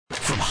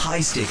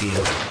high-sticking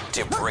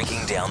to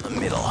breaking down the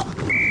middle.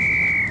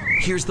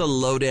 Here's the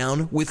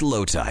Lowdown with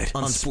Lowetide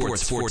on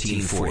Sports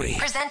 1440.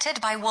 Presented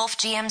by Wolf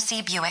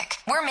GMC Buick.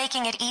 We're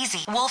making it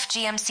easy.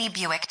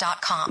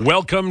 WolfGMCBuick.com.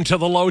 Welcome to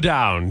the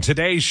Lowdown.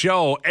 Today's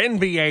show,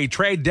 NBA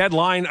trade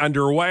deadline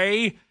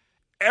underway.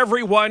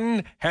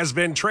 Everyone has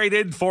been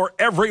traded for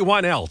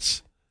everyone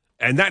else.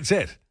 And that's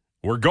it.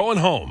 We're going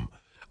home.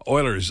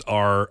 Oilers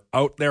are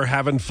out there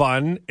having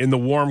fun in the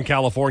warm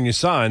California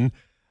sun.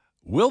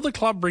 Will the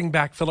club bring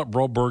back Philip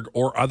Broberg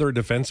or other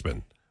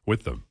defensemen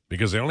with them?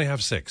 Because they only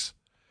have 6.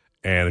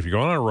 And if you're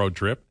going on a road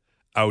trip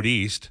out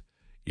east,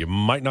 you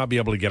might not be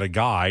able to get a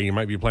guy. You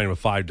might be playing with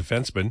 5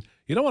 defensemen.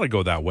 You don't want to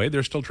go that way.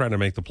 They're still trying to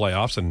make the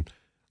playoffs and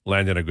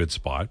land in a good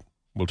spot.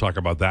 We'll talk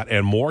about that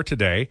and more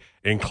today,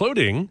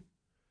 including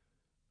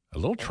a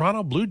little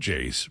Toronto Blue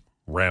Jays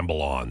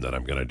ramble on that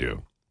I'm going to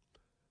do.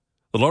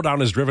 The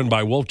Lowdown is driven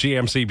by Wolf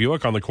GMC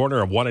Buick on the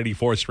corner of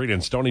 184th Street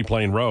and Stony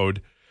Plain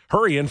Road.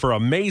 Hurry in for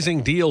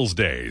amazing deals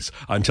days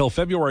until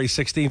February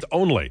 16th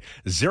only.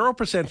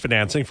 0%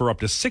 financing for up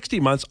to 60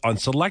 months on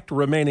select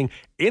remaining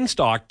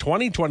in-stock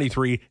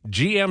 2023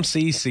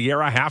 GMC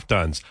Sierra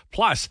half-tons,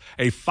 plus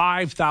a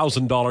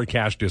 $5,000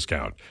 cash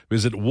discount.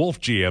 Visit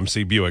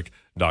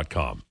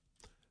wolfgmcbuick.com.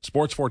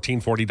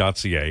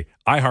 Sports1440.ca,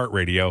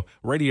 iHeartRadio,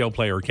 Radio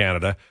Player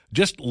Canada.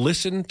 Just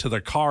listen to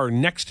the car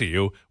next to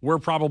you. We're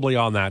probably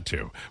on that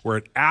too. We're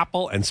at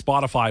Apple and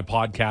Spotify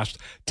podcasts.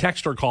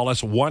 Text or call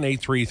us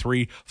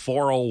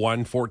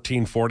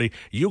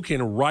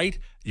 1-833-401-1440.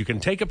 You can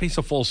take a piece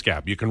of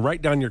foolscap. You can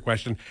write down your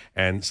question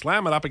and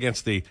slam it up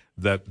against the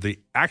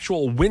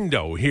actual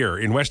window here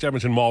in West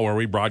Edmonton Mall where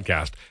we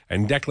broadcast,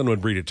 and Declan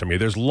would read it to me.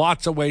 There's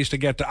lots of ways to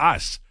get to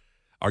us.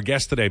 Our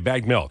guest today,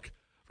 Bagged Milk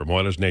from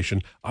Oilers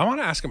Nation. I want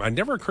to ask him, it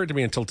never occurred to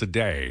me until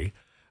today,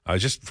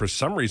 just for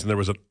some reason, there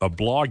was a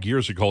blog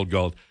years ago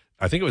called,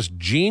 I think it was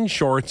Jean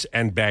Shorts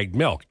and Bagged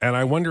Milk, and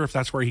I wonder if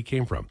that's where he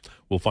came from.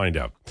 We'll find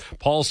out.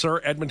 Paul Sir,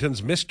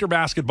 Edmonton's Mr.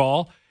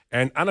 Basketball,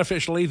 and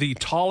unofficially the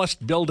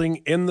tallest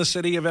building in the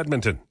city of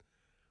Edmonton.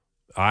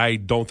 I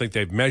don't think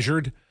they've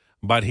measured,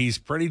 but he's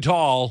pretty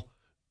tall,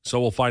 so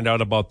we'll find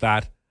out about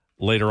that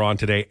later on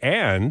today.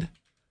 And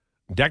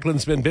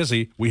Declan's been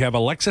busy. We have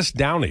Alexis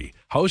Downey,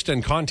 host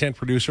and content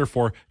producer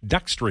for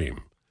Duckstream,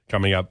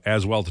 coming up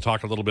as well to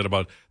talk a little bit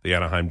about the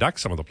Anaheim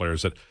Ducks, some of the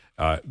players that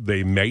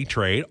they may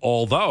trade,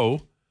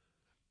 although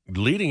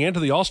leading into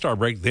the All-Star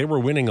break, they were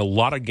winning a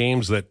lot of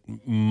games that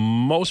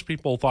most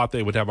people thought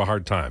they would have a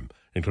hard time,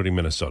 including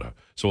Minnesota.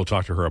 So we'll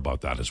talk to her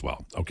about that as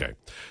well. Okay.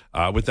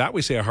 With that,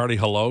 we say a hearty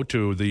hello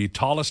to the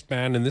tallest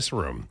man in this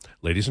room.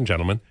 Ladies and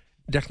gentlemen,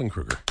 Declan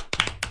Kruger.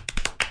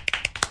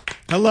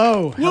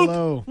 Hello. Woot,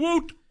 Hello.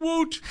 Woot,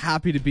 woot.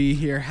 Happy to be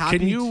here.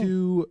 Can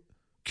you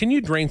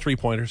drain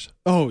 3-pointers?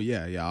 Oh,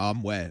 yeah.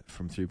 I'm wet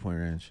from 3-point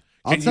range.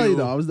 I'll tell you,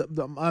 though, I was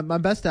my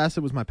best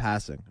asset was my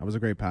passing. I was a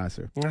great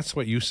passer. That's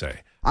what you say.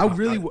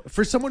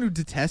 For someone who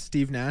detests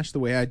Steve Nash the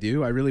way I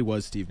do, I really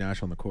was Steve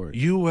Nash on the court.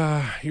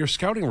 Your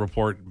scouting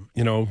report,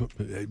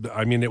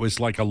 I mean, it was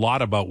like a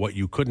lot about what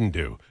you couldn't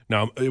do.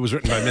 Now, it was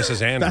written by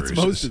Mrs. Andrews.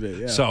 That's most of it,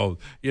 yeah. So,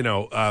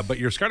 but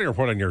your scouting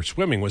report on your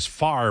swimming was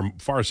far,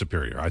 far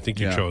superior. I think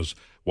you chose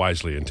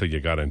wisely until you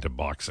got into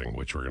boxing,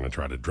 which we're going to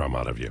try to drum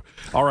out of you.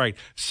 All right,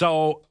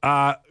 so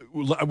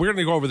we're going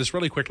to go over this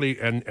really quickly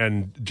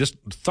and just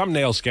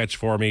thumbnail sketch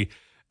for me.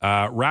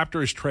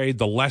 Raptors trade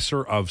the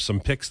lesser of some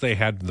picks they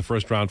had in the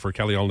first round for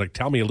Kelly Olynyk.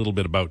 Tell me a little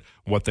bit about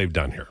what they've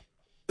done here.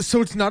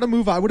 So it's not a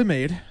move I would have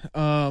made.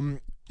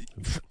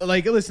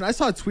 Listen, I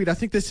saw a tweet. I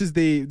think this is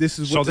what.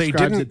 So they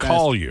didn't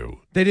call you.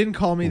 They didn't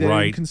call me. They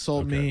didn't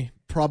consult me.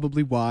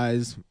 Probably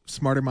wise,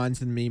 smarter minds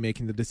than me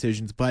making the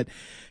decisions. But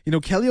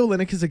Kelly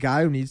Olynyk is a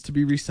guy who needs to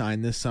be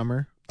re-signed this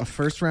summer. A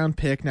first-round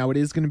pick. Now it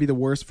is going to be the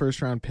worst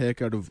first-round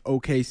pick out of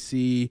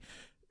OKC.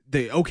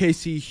 The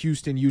OKC,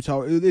 Houston,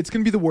 Utah, it's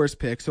going to be the worst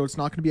pick, so it's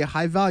not going to be a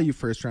high-value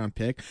first-round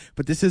pick.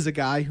 But this is a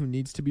guy who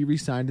needs to be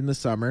re-signed in the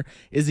summer.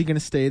 Is he going to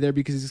stay there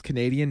because he's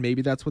Canadian?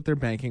 Maybe that's what they're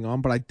banking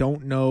on, but I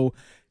don't know.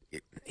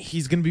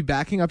 He's going to be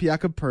backing up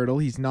Jakob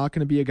Poeltl. He's not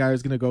going to be a guy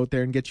who's going to go out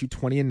there and get you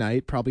 20 a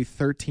night, probably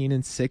 13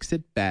 and 6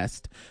 at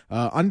best.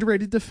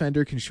 Underrated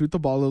defender, can shoot the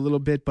ball a little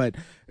bit, but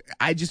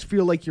I just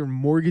feel like you're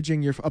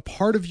mortgaging a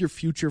part of your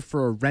future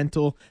for a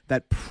rental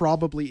that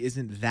probably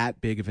isn't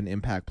that big of an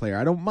impact player.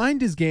 I don't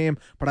mind his game,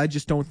 but I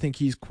just don't think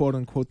he's quote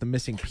unquote the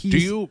missing piece. Do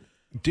you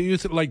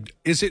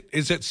is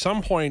it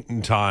some point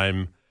in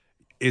time?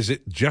 Is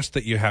it just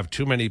that you have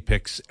too many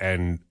picks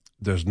and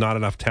there's not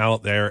enough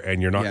talent there,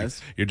 and you're not?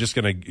 Yes.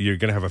 You're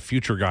gonna have a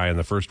future guy in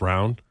the first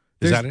round.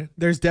 Is that it?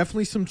 There's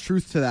definitely some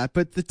truth to that,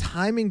 but the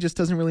timing just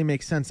doesn't really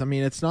make sense. I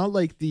mean, it's not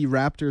like the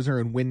Raptors are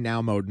in win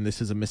now mode and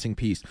this is a missing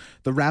piece.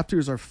 The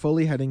Raptors are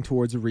fully heading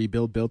towards a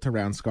rebuild built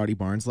around Scotty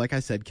Barnes. Like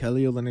I said,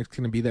 Kelly Olynyk's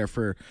going to be there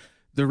for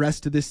the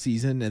rest of this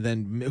season, and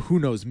then who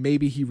knows,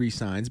 maybe he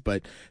re-signs,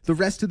 but the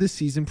rest of this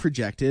season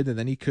projected, and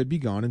then he could be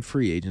gone in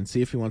free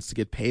agency if he wants to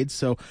get paid.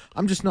 So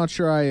I'm just not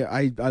sure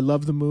I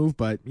love the move,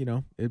 but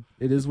it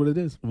is what it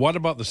is. What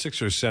about the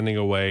Sixers sending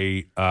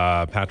away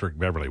Patrick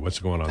Beverley? What's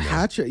going on there?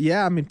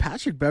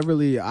 Patrick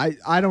Beverley,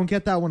 I don't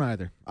get that one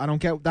either. I don't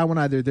get that one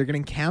either. They're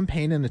getting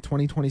Campaign in a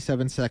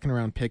 2027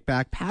 second-round pick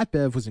back. Pat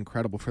Bev was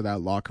incredible for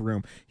that locker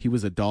room. He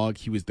was a dog.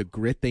 He was the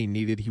grit they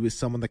needed. He was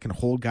someone that can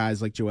hold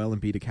guys like Joel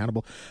Embiid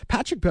accountable.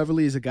 Patrick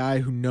Beverley is a guy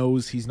who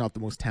knows he's not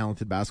the most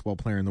talented basketball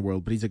player in the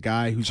world, but he's a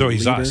guy who's so a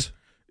he's leader. us.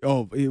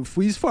 Oh,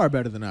 he's far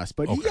better than us,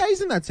 but yeah,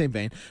 he's in that same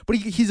vein. But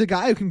he's a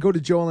guy who can go to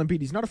Joel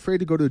Embiid. He's not afraid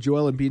to go to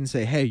Joel Embiid and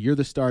say, hey, you're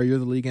the star, you're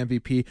the league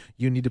MVP,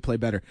 you need to play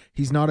better.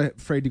 He's not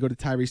afraid to go to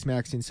Tyrese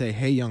Maxey and say,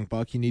 hey, young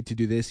buck, you need to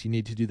do this, you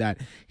need to do that.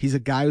 He's a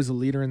guy who's a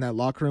leader in that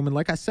locker room, and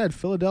like I said,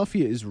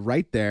 Philadelphia is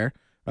right there.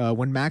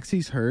 When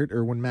Maxey's hurt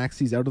or when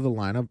Maxey's out of the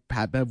lineup,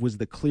 Pat Bev was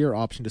the clear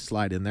option to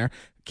slide in there.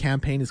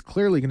 Campaign is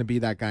clearly going to be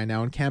that guy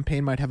now, and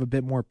Campaign might have a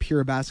bit more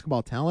pure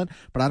basketball talent,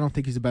 but I don't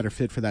think he's a better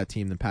fit for that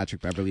team than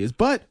Patrick Beverley is.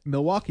 But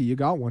Milwaukee, you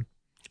got one.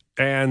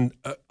 And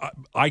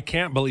I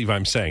can't believe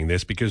I'm saying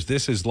this because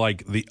this is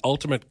like the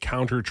ultimate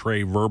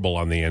counter-Trey verbal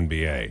on the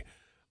NBA.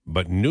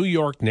 But New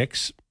York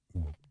Knicks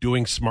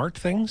doing smart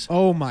things?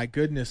 Oh, my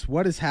goodness.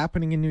 What is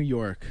happening in New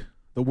York?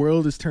 The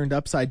world is turned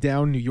upside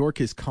down. New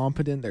York is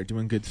competent. They're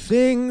doing good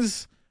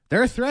things.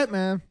 They're a threat,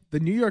 man. The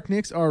New York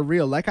Knicks are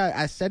real. Like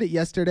I said it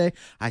yesterday,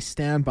 I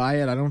stand by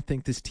it. I don't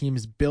think this team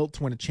is built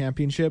to win a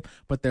championship,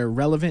 but they're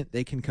relevant.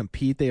 They can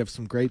compete. They have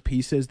some great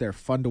pieces. They're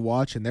fun to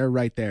watch, and they're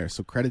right there.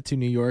 So credit to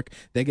New York.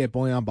 They get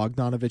Bojan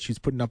Bogdanovic. He's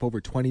putting up over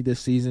 20 this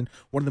season.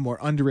 One of the more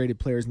underrated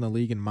players in the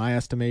league in my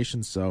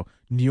estimation. So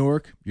New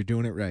York, you're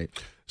doing it right.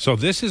 So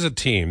this is a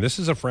team, this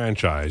is a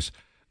franchise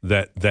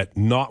that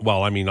not,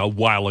 well, I mean, a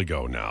while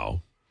ago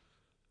now,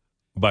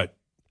 but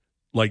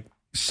like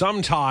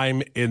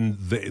sometime in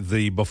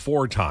the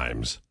before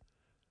times,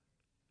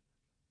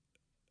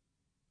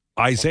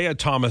 Isaiah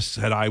Thomas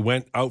said, I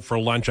went out for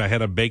lunch, I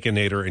had a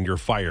Baconator, and you're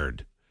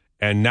fired.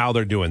 And now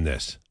they're doing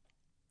this.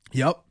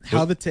 Yep.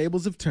 How the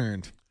tables have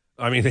turned.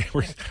 I mean,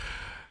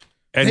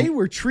 they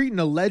were treating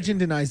a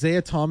legend in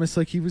Isaiah Thomas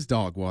like he was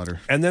dog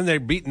water. And then they're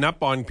beating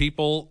up on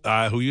people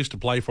who used to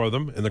play for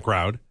them in the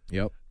crowd.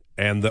 Yep.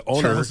 And the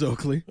owner, Charles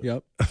Oakley.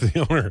 Yep.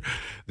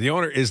 The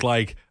owner is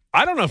like,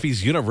 I don't know if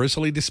he's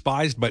universally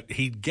despised, but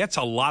he gets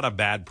a lot of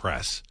bad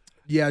press.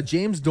 Yeah,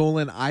 James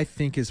Dolan, I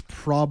think, is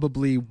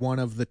probably one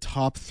of the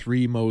top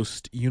 3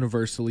 most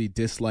universally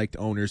disliked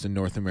owners in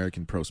North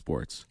American pro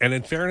sports. And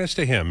in fairness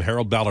to him,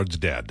 Harold Ballard's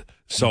dead.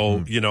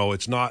 So,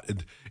 it's not,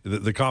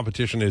 the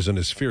competition isn't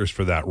as fierce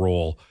for that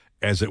role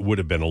as it would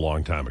have been a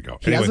long time ago.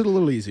 He has it a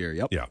little easier,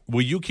 yep. Yeah.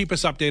 Will you keep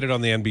us updated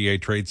on the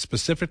NBA trade,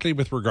 specifically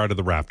with regard to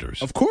the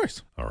Raptors? Of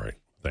course. All right.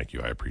 Thank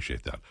you. I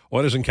appreciate that.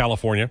 Oilers in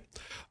California.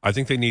 I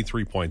think they need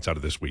 3 points out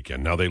of this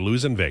weekend. Now, they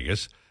lose in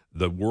Vegas.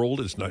 The world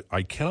is not,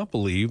 I cannot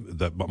believe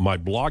that my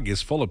blog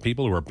is full of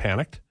people who are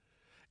panicked.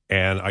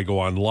 And I go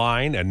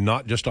online and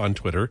not just on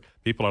Twitter.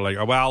 People are like,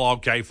 oh, well,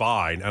 okay,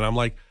 fine. And I'm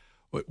like,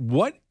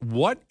 what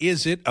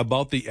is it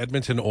about the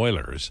Edmonton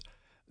Oilers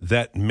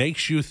that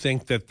makes you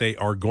think that they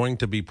are going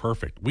to be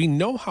perfect? We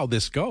know how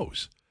this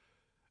goes.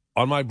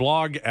 On my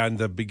blog at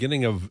the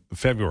beginning of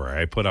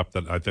February, I put up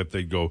that I thought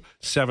they'd go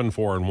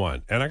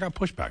 7-4-1. And I got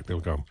pushback. They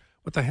would go,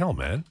 what the hell,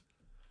 man?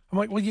 I'm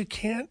like, well, you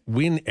can't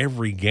win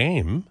every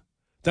game.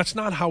 That's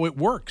not how it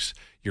works.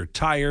 You're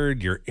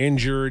tired. You're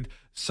injured.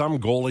 Some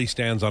goalie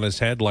stands on his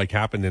head like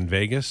happened in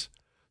Vegas.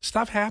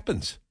 Stuff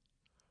happens.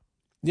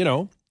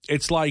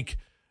 It's like,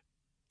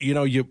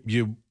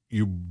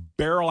 you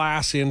barrel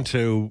ass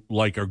into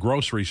like a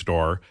grocery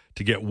store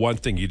to get one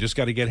thing. You just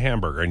got to get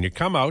hamburger. And you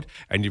come out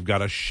and you've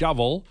got a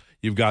shovel.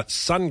 You've got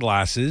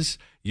sunglasses.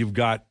 You've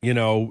got,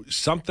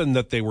 something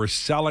that they were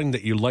selling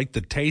that you like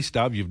the taste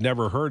of, you've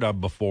never heard of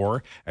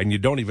before, and you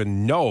don't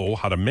even know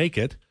how to make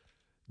it.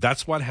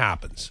 That's what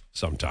happens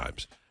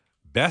sometimes.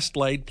 Best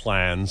laid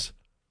plans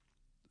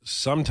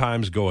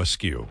sometimes go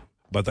askew.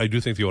 But I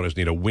do think the Oilers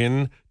need a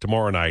win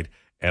tomorrow night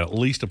and at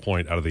least a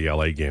point out of the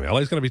LA game. LA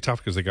is going to be tough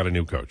because they got a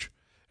new coach,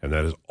 and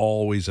that is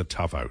always a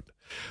tough out.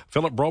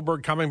 Philip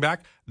Broberg coming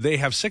back. They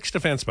have 6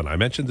 defensemen. I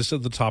mentioned this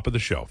at the top of the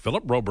show.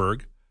 Philip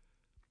Broberg,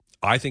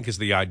 I think, is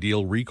the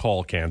ideal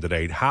recall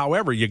candidate.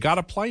 However, you got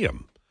to play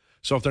him.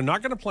 So if they're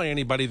not going to play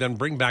anybody, then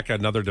bring back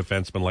another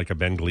defenseman like a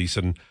Ben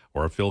Gleason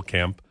or a Phil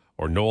Kemp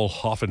or Noel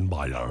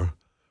Hoffenmeyer.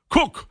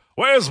 Cook,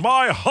 where's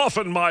my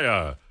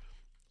Hoffenmeyer?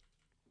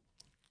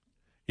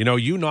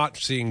 You not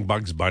seeing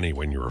Bugs Bunny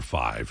when you were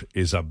 5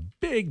 is a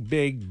big,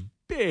 big,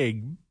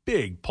 big,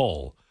 big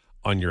pull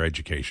on your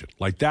education.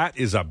 Like, that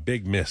is a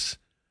big miss.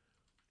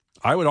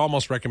 I would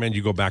almost recommend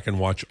you go back and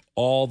watch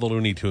all the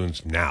Looney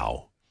Tunes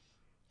now.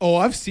 Oh,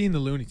 I've seen the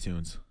Looney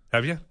Tunes.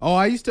 Have you? Oh,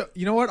 I used to,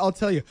 you know what? I'll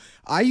tell you.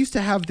 I used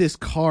to have this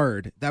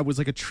card that was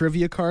like a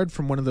trivia card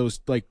from one of those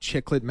like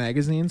chicklet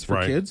magazines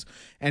for kids.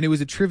 And it was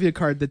a trivia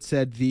card that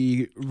said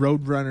the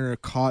Roadrunner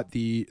caught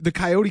the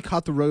Coyote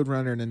caught the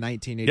Roadrunner in a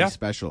 1980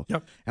 special.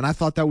 Yep. And I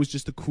thought that was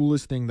just the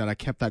coolest thing that I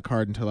kept that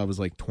card until I was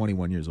like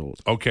 21 years old.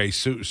 Okay.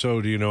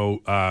 So do you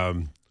know,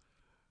 and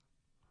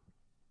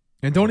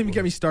don't even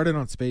get me started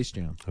on Space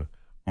Jam. Do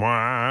you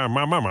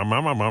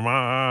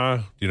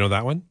know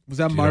that one? Was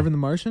that Marvin the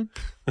Martian?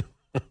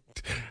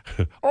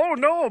 Oh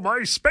no,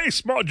 my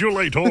space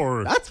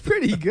modulator. That's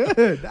pretty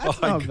good.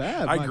 That's not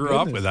bad. I grew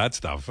up with that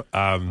stuff.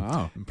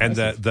 And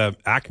the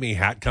Acme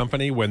Hat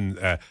Company, when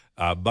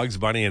Bugs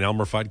Bunny and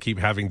Elmer Fudd keep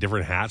having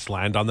different hats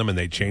land on them and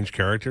they change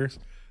characters.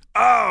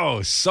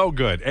 Oh, so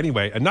good.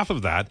 Anyway, enough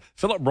of that.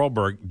 Philip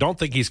Broberg, don't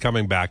think he's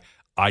coming back.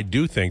 I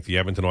do think the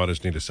Edmonton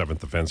Oilers need a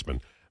seventh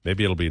defenseman.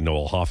 Maybe it'll be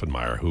Noel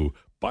Hoffenmeyer, who,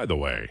 by the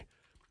way,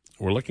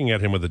 we're looking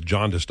at him with a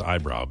jaundiced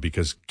eyebrow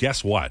because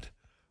guess what?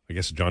 I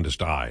guess a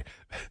jaundiced eye.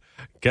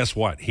 Guess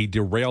what? He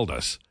derailed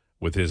us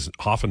with his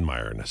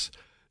Hoffenmeyerness.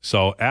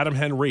 So Adam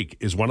Henrique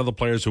is one of the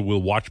players who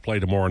will watch play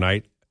tomorrow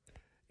night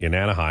in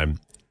Anaheim.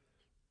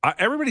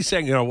 Everybody's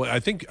saying, I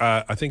think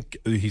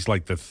he's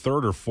like the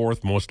third or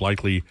fourth most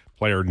likely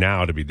player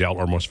now to be dealt,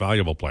 or most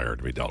valuable player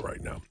to be dealt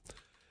right now.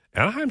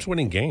 Anaheim's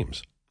winning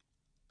games.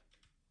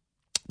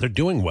 They're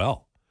doing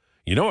well.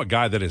 A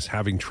guy that is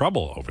having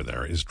trouble over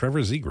there is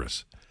Trevor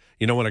Zegras.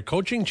 When a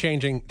coaching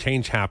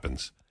change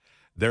happens,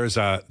 there's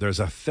a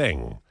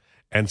thing,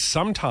 and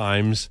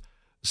sometimes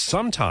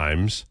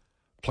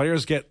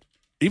players get,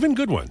 even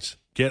good ones,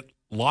 get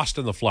lost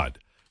in the flood.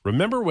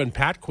 Remember when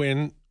Pat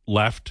Quinn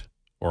left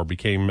or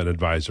became an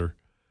advisor?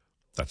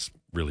 That's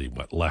really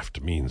what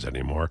left means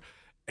anymore.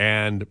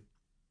 And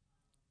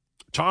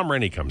Tom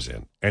Rennie comes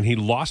in, and he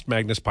lost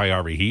Magnus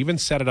Pajärvi. He even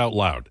said it out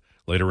loud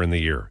later in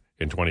the year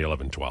in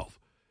 2011-12.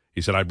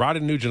 He said, I brought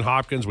in Nugent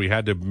Hopkins. We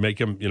had to make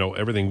him,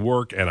 everything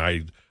work, and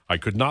I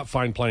could not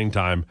find playing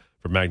time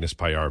for Magnus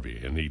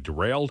Pajärvi. And he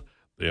derailed.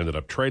 They ended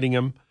up trading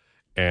him,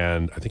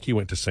 and I think he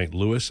went to St.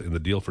 Louis in the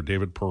deal for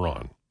David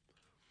Perron.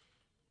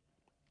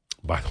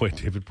 By the way,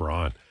 David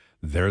Perron,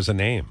 there's a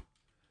name.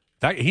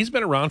 He's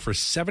been around for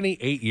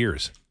 78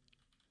 years.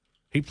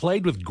 He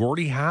played with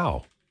Gordie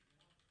Howe.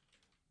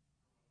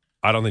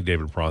 I don't think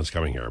David Perron's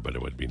coming here, but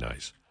it would be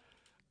nice.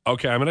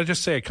 Okay, I'm going to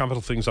just say a couple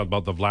of things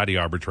about the Vladdy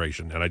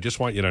arbitration, and I just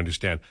want you to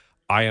understand,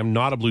 I am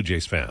not a Blue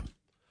Jays fan,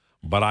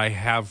 but I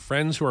have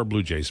friends who are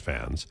Blue Jays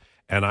fans,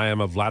 and I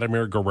am a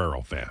Vladimir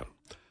Guerrero fan.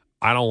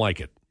 I don't like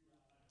it.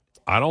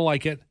 I don't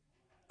like it.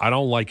 I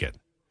don't like it.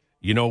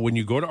 When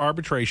you go to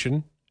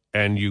arbitration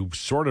and you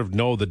sort of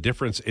know the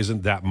difference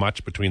isn't that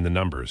much between the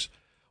numbers,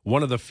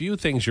 one of the few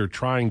things you're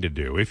trying to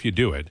do, if you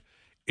do it,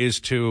 is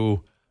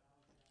to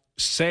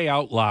say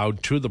out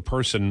loud to the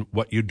person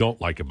what you don't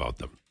like about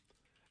them.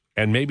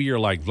 And maybe you're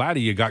like,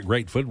 Vladdy, you got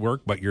great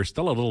footwork, but you're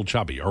still a little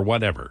chubby or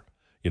whatever.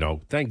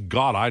 Thank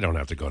God I don't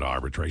have to go to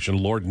arbitration.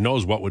 Lord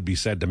knows what would be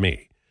said to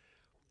me.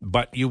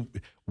 But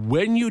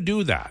when you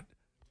do that,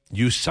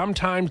 you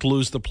sometimes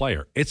lose the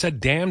player. It's a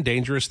damn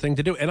dangerous thing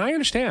to do. And I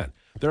understand.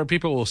 There are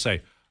people who will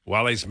say,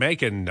 well, he's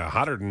making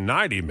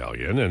 $190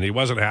 million and he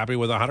wasn't happy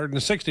with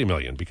 $160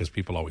 million, because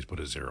people always put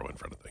a zero in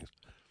front of things.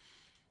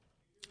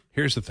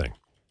 Here's the thing.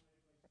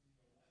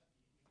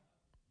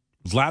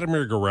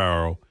 Vladimir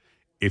Guerrero,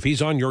 if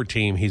he's on your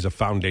team, he's a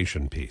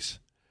foundation piece.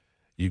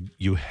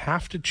 You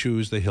have to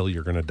choose the hill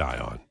you're going to die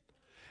on.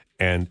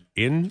 And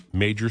in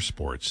major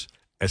sports,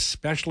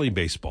 especially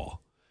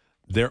baseball,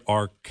 there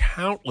are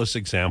countless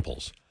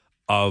examples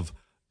of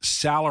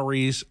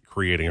salaries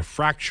creating a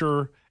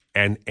fracture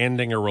and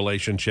ending a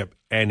relationship,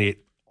 and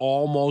it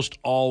almost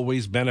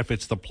always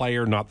benefits the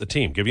player, not the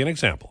team. Give you an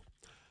example.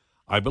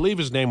 I believe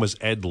his name was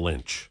Ed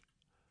Lynch.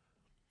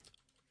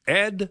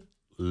 Ed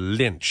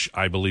Lynch,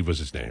 I believe was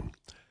his name.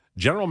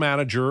 General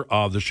manager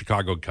of the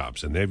Chicago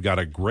Cubs, and they've got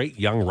a great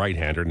young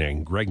right-hander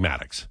named Greg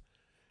Maddux,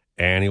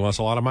 and he wants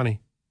a lot of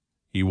money.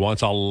 He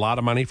wants a lot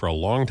of money for a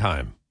long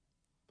time.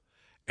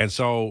 And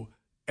so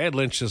Ed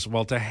Lynch says,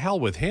 well, to hell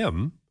with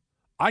him.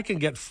 I can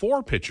get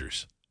 4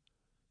 pitchers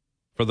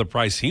for the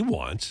price he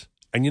wants.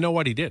 And you know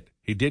what he did?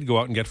 He did go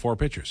out and get 4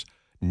 pitchers.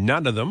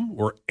 None of them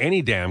were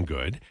any damn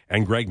good.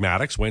 And Greg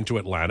Maddux went to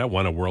Atlanta,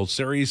 won a World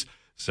Series,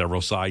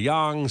 several Cy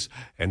Youngs,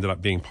 ended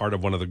up being part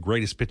of one of the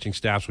greatest pitching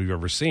staffs we've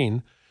ever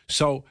seen.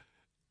 So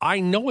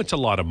I know it's a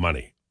lot of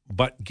money,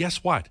 but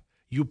guess what?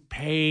 You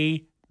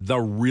pay the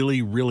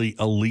really, really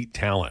elite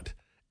talent,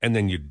 and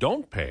then you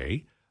don't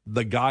pay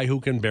the guy who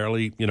can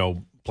barely,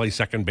 play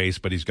second base,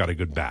 but he's got a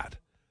good bat.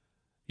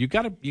 You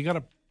got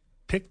to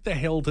pick the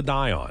hill to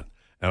die on,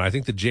 and I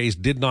think the Jays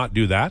did not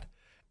do that.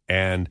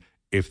 And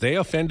if they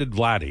offended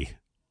Vladdy,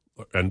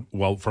 and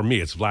well, for me,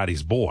 it's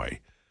Vladdy's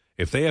boy.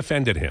 If they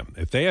offended him,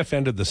 if they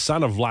offended the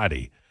son of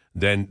Vladdy,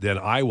 then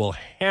I will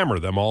hammer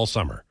them all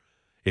summer.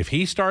 If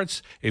he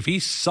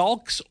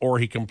sulks or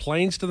he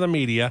complains to the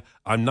media,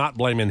 I'm not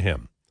blaming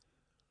him.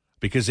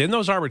 Because in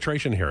those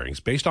arbitration hearings,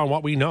 based on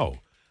what we know,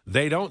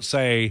 they don't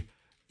say,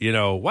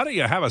 why don't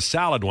you have a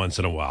salad once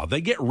in a while?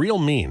 They get real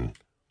mean.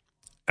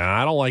 And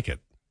I don't like it.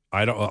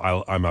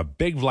 I'm a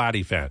big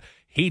Vladdy fan.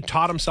 He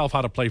taught himself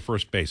how to play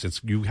first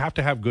base. You have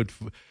to have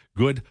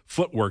good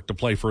footwork to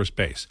play first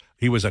base.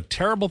 He was a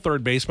terrible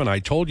third baseman. I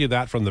told you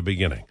that from the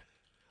beginning.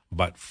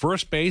 But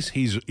first base,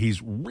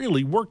 he's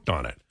really worked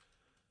on it.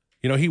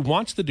 He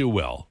wants to do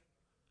well.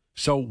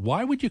 So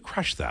why would you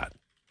crush that?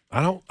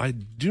 I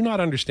do not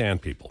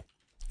understand people.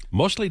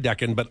 Mostly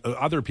Deccan, but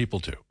other people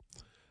too.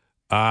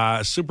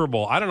 Super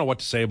Bowl. I don't know what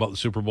to say about the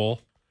Super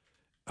Bowl.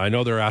 I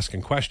know they're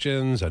asking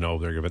questions. I know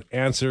they're giving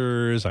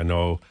answers. I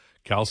know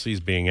Kelsey's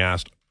being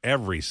asked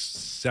every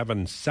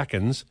 7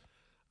 seconds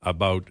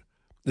about.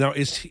 Now,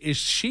 is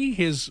she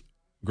his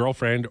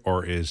girlfriend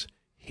or is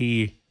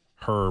he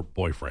her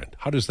boyfriend?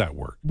 How does that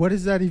work? What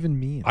does that even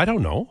mean? I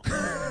don't know.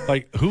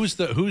 Like who's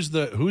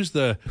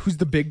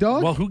the big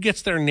dog? Well, who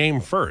gets their name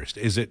first?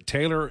 Is it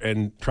Taylor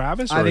and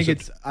Travis? Or I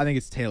think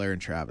it's Taylor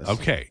and Travis.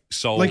 Okay,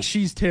 so like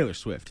she's Taylor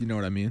Swift. You know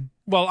what I mean?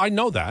 Well, I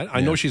know that. I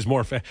know she's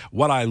more.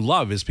 What I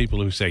love is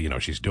people who say,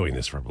 she's doing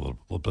this for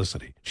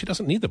publicity. She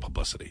doesn't need the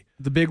publicity.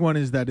 The big one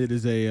is that it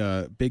is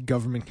a big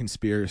government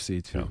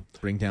conspiracy to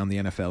bring down the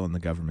NFL and the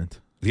government.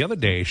 The other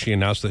day, she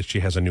announced that she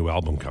has a new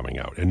album coming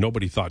out, and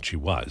nobody thought she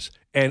was.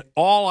 And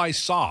all I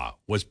saw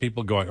was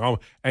people going, oh,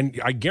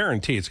 and I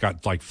guarantee it's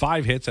got like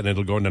 5 hits, and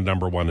it'll go into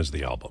number 1 as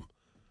the album.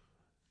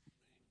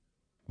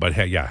 But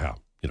hey,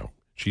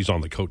 she's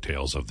on the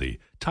coattails of the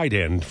tight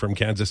end from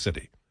Kansas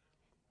City.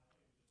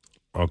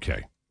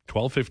 Okay,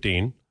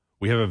 12:15.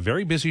 We have a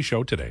very busy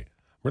show today.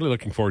 I'm really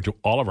looking forward to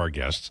all of our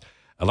guests.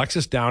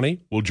 Alexis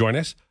Downey will join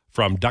us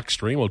from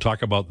Duckstream. We'll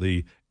talk about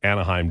the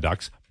Anaheim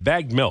Ducks.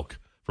 Bagged Milk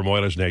from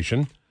Oilers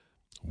Nation.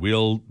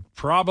 We'll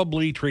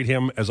probably treat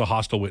him as a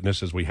hostile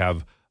witness as we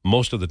have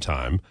most of the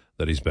time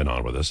that he's been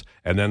on with us.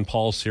 And then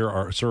Paul Sear,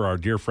 our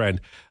dear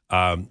friend,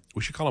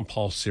 we should call him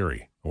Paul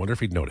Siri. I wonder if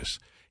he'd notice.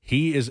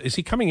 Is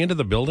he coming into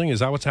the building? Is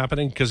that what's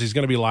happening? Because he's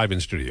going to be live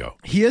in studio.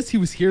 He is. He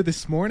was here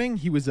this morning.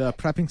 He was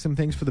prepping some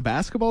things for the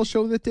basketball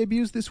show that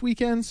debuts this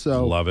weekend.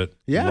 So love it.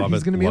 Yeah,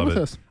 he's going to be in with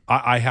us.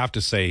 I have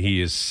to say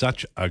he is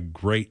such a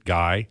great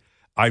guy.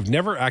 I've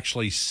never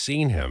actually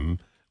seen him.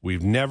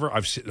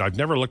 I've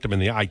never looked him in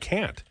the eye. I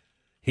can't.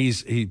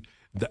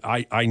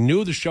 I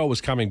knew the show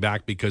was coming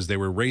back because they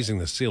were raising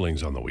the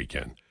ceilings on the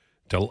weekend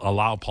to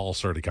allow Paul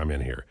Sir to come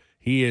in here.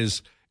 He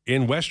is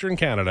in Western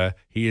Canada.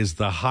 He is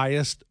the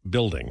highest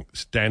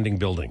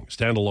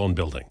standalone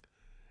building.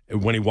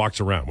 When he walks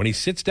around, when he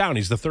sits down,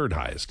 he's the 3rd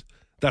highest.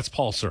 That's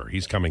Paul Sir.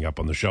 He's coming up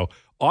on the show.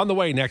 On the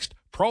way next,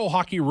 pro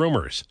hockey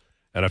rumors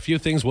and a few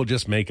things we'll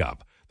just make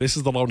up. This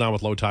is the Lowdown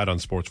with Lowetide on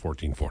Sports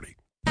 1440.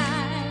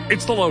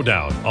 It's the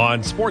Lowdown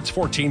on Sports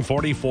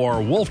 1440 for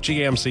Wolf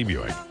GMC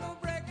Buick.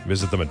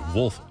 Visit them at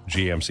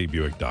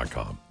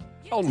wolfgmcbuick.com.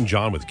 Elton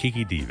John with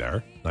Kiki D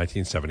there,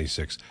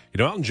 1976.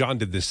 Elton John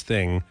did this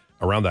thing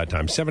around that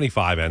time,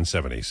 75 and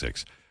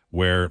 76,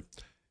 where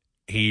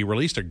he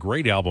released a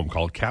great album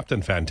called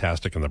Captain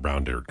Fantastic and the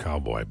Brown-Deered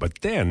Cowboy,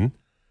 but then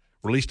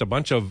released a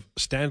bunch of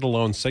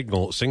standalone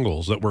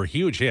singles that were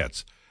huge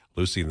hits.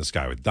 Lucy in the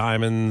Sky with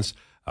Diamonds,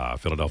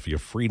 Philadelphia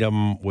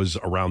Freedom was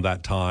around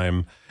that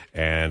time,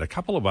 and a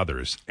couple of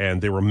others,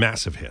 and they were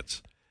massive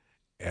hits.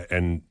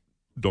 And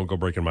Don't Go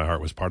Breaking My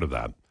Heart was part of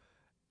that.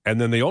 And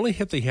then the only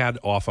hit they had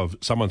off of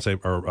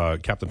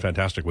Captain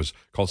Fantastic was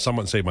called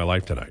Someone Saved My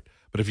Life Tonight.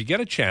 But if you get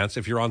a chance,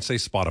 if you're on, say,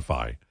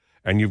 Spotify,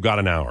 and you've got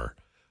an hour,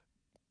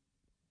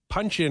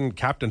 punch in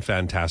Captain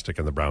Fantastic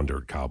and the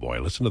Brown-Deered Cowboy.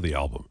 Listen to the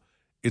album.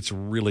 It's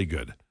really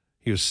good.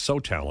 He was so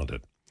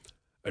talented.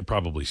 It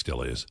probably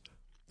still is.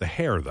 The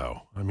hair,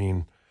 though.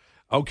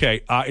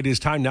 Okay, it is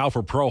time now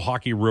for pro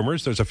hockey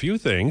rumors. There's a few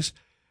things.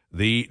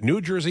 The New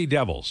Jersey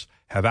Devils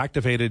have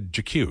activated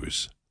Jack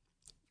Hughes.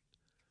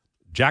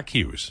 Jack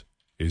Hughes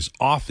is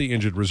off the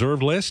injured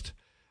reserve list.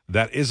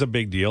 That is a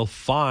big deal.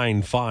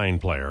 Fine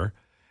player.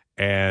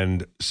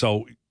 And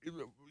so,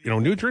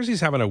 New Jersey's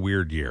having a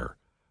weird year.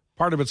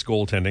 Part of it's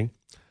goaltending,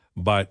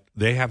 but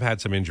they have had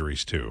some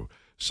injuries too.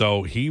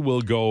 So he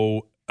will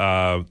go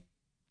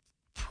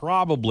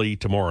probably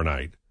tomorrow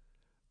night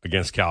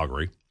against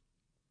Calgary.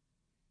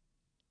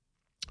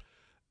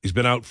 He's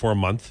been out for a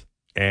month,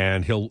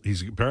 and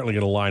he's apparently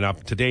going to line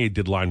up. Today he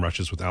did line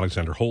rushes with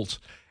Alexander Holtz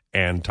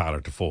and Tyler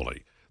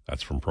Toffoli.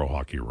 That's from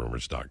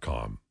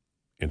ProHockeyRumors.com.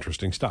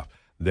 Interesting stuff.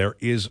 There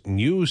is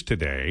news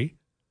today,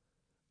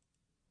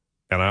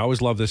 and I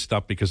always love this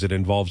stuff because it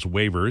involves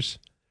waivers,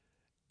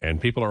 and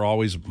people are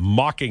always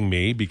mocking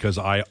me because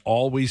I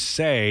always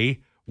say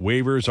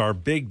waivers are a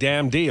big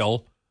damn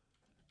deal.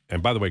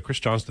 And by the way, Chris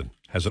Johnston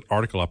has an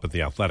article up at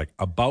The Athletic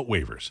about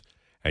waivers.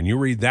 And you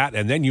read that,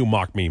 and then you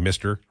mock me,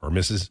 Mr. or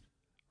Mrs.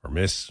 or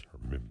Miss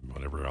or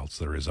whatever else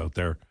there is out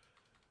there.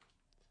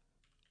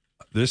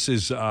 This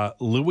is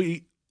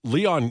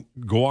Leon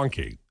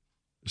Gwanke,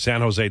 San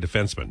Jose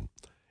defenseman,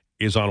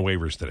 is on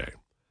waivers today.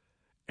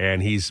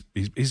 And he's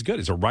good.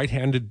 He's a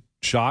right-handed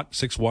shot,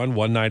 6'1",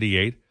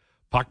 198,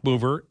 puck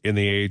mover in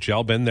the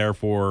AHL, been there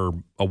for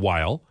a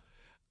while.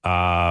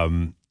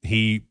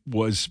 He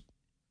was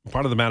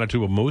part of the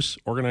Manitoba Moose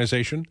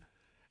organization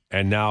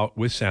and now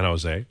with San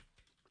Jose.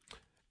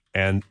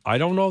 And I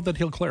don't know that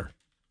he'll clear.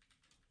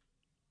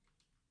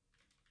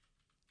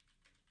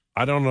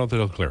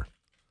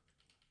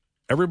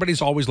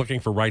 Everybody's always looking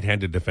for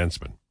right-handed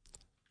defensemen.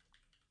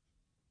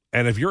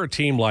 And if you're a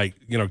team like,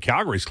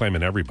 Calgary's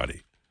claiming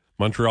everybody.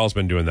 Montreal's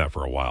been doing that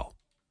for a while.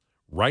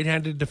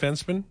 Right-handed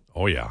defenseman?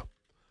 Oh, yeah.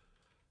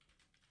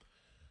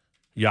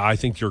 Yeah, I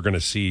think you're going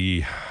to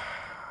see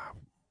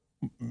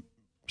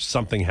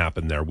something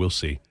happen there. We'll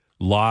see.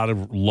 Lot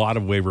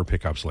of waiver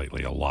pickups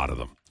lately, a lot of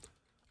them.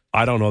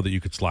 I don't know that you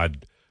could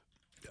slide.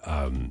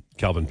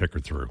 Calvin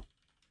Pickard through.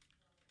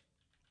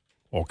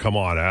 Oh, come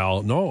on,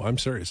 Al. No, I'm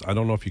serious. I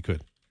don't know if you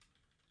could.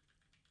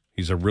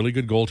 He's a really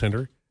good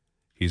goaltender.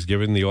 He's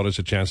given the Oilers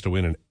a chance to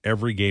win in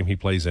every game he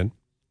plays in.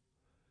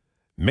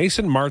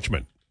 Mason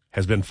Marchment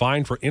has been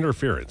fined for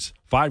interference,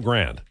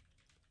 $5,000.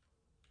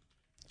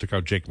 Took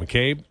out Jake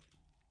McCabe.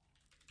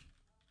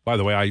 By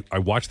the way, I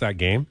watched that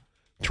game.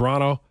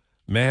 Toronto,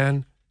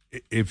 man,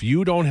 if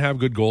you don't have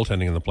good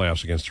goaltending in the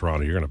playoffs against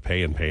Toronto, you're going to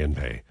pay and pay and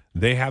pay.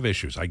 They have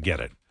issues. I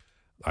get it.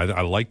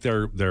 I like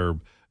their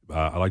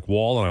I like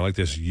Wall, and I like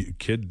this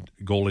kid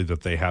goalie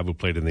that they have who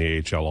played in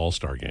the AHL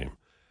All-Star game.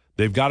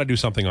 They've got to do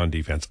something on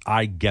defense.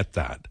 I get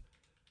that.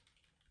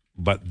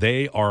 But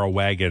they are a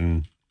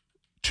wagon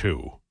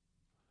too.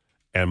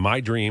 And my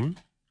dream,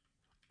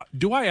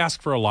 do I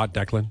ask for a lot,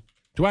 Declan?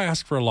 Do I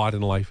ask for a lot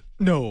in life?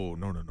 No.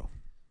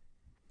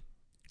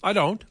 I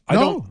don't.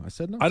 I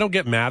said no. I don't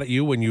get mad at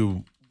you when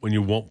you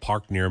won't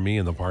park near me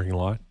in the parking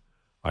lot.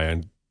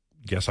 I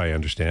guess I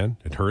understand.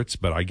 It hurts,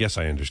 but I guess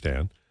I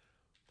understand.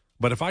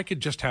 But if I could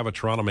just have a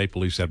Toronto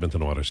Maple Leafs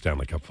Edmonton Oilers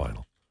Stanley Cup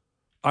final,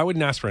 I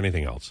wouldn't ask for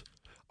anything else.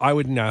 I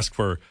wouldn't ask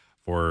for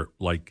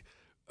like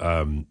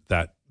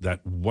that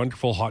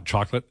wonderful hot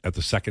chocolate at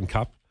the second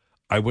cup.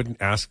 I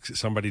wouldn't ask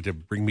somebody to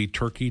bring me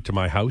turkey to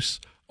my house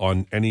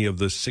on any of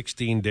the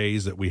 16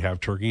 days that we have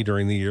turkey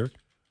during the year.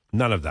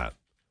 None of that.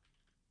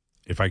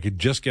 If I could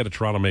just get a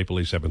Toronto Maple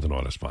Leafs Edmonton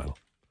Oilers final.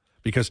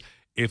 Because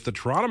if the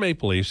Toronto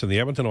Maple Leafs and the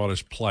Edmonton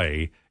Oilers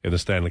play in the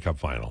Stanley Cup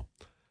final,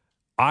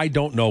 I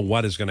don't know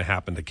what is going to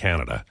happen to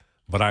Canada,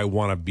 but I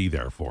want to be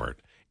there for it.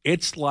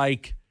 It's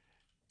like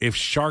if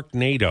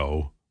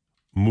Sharknado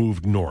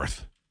moved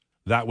north.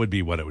 That would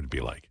be what it would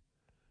be like.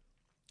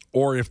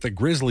 Or if the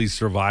Grizzlies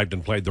survived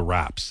and played the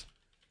Raps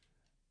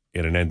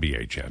in an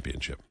NBA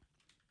championship.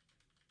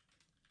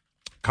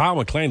 Kyle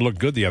McLean looked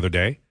good the other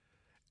day,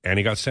 and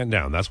he got sent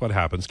down. That's what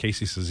happens.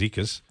 Casey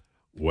Cizikas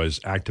was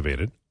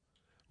activated.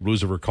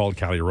 Blues have recalled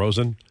Callie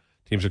Rosen.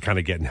 Teams are kind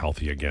of getting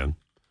healthy again.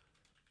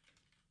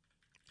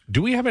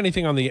 Do we have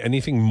anything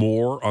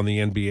more on the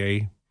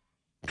NBA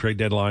trade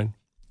deadline?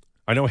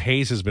 I know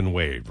Hayes has been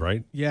waived,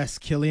 right? Yes,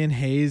 Killian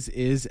Hayes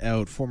is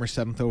out. Former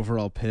 7th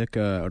overall pick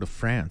out of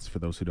France, for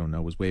those who don't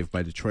know, was waived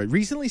by Detroit.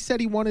 Recently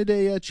said he wanted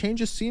a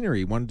change of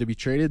scenery, wanted to be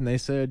traded, and they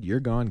said, "You're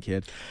gone,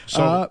 kid."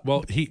 So,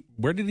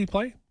 where did he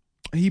play?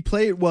 He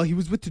he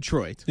was with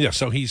Detroit. Yeah,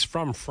 so he's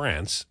from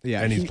France,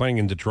 and he's playing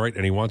in Detroit,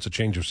 and he wants a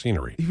change of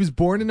scenery. He was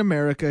born in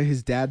America.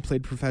 His dad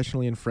played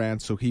professionally in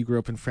France, so he grew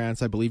up in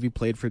France. I believe he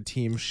played for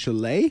Team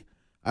Chalet,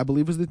 I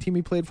believe was the team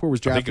he played for. Was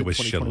drafted I think it was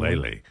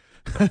Shillelagh.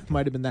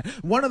 Might have been that.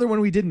 One other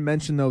one we didn't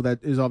mention, though,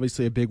 that is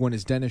obviously a big one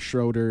is Dennis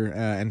Schroeder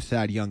and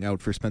Thad Young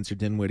out for Spencer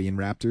Dinwiddie in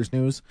Raptors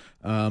news.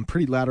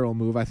 Pretty lateral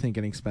move, I think,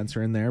 getting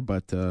Spencer in there,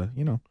 but,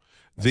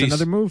 it's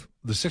another move.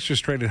 The Sixers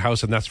traded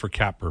House, and that's for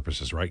cap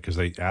purposes, right? Because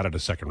they added a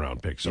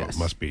second-round pick, so It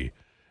must be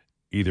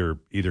either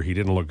he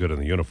didn't look good in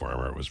the uniform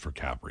or it was for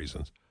cap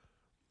reasons.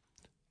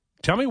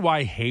 Tell me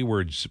why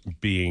Hayward's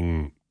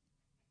being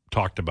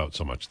talked about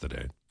so much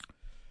today.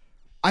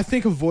 I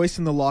think a voice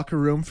in the locker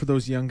room for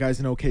those young guys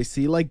in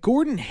OKC. Like,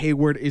 Gordon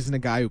Hayward isn't a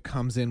guy who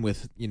comes in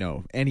with,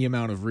 any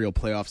amount of real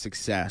playoff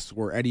success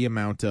or any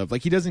amount of,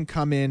 he doesn't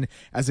come in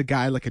as a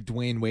guy like a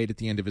Dwayne Wade at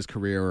the end of his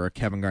career or a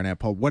Kevin Garnett,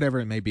 Paul, whatever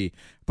it may be.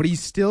 But he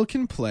still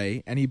can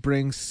play, and he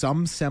brings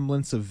some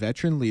semblance of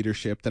veteran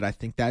leadership that I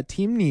think that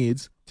team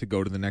needs to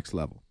go to the next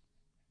level.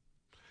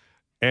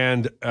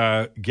 And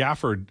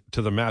Gafford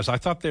to the Mavs. I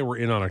thought they were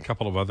in on a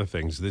couple of other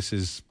things. This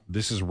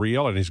is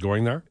real, and he's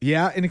going there?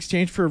 Yeah, in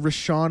exchange for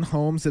Rashawn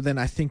Holmes, and then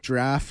I think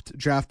draft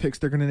picks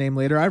they're going to name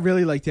later. I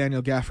really like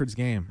Daniel Gafford's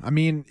game. I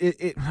mean,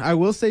 I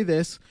will say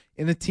this.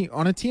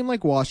 On a team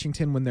like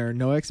Washington, when there are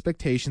no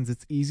expectations,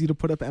 it's easy to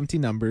put up empty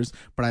numbers,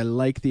 but I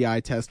like the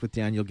eye test with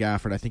Daniel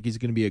Gafford. I think he's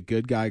going to be a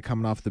good guy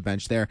coming off the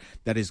bench there.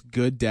 That is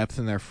good depth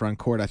in their front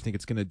court. I think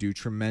it's going to do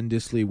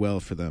tremendously well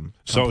for them.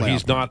 So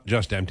he's not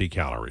just empty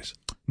calories.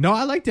 No,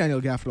 I like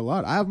Daniel Gafford a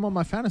lot. I have him on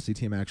my fantasy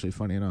team, actually,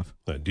 funny enough.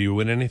 Do you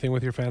win anything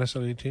with your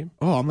fantasy team?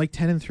 Oh, I'm like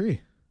 10-3.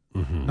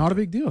 Mm-hmm. Not a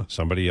big deal.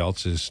 Somebody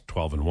else is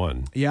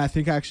 12-1. Yeah, I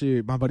think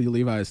actually my buddy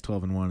Levi is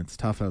 12-1. It's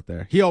tough out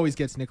there. He always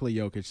gets Nikola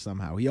Jokic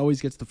somehow. He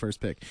always gets the first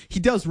pick. He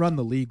does run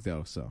the league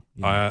though. So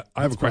I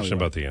have a question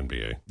about the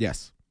NBA.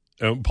 Yes,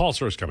 Paul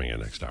Sor is coming in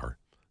next hour.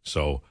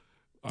 So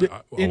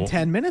in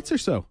 10 minutes or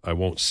so, I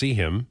won't see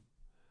him,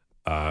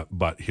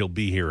 but he'll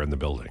be here in the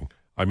building.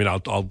 I mean,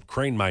 I'll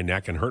crane my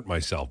neck and hurt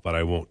myself, but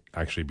I won't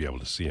actually be able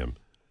to see him.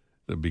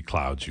 It'll be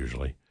clouds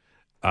usually.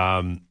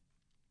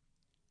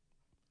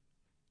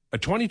 A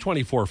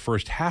 2024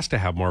 first has to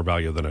have more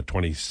value than a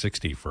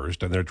 2060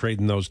 first, and they're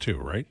trading those too,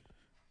 right?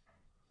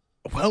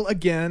 Well,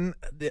 again,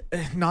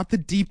 not the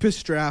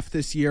deepest draft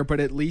this year, but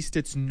at least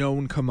it's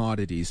known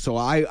commodities. So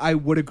I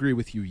would agree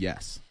with you,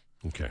 yes.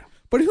 Okay.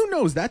 But who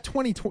knows? That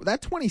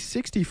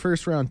 2060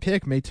 first round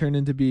pick may turn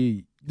into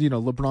be,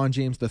 LeBron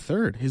James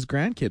III. His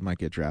grandkid might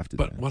get drafted.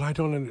 But what I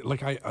don't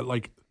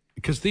like,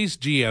 because these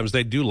GMs,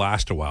 they do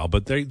last a while,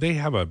 but they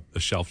have a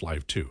shelf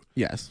life too.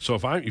 Yes. So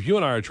if you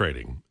and I are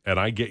trading and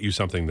I get you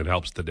something that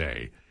helps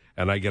today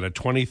and I get a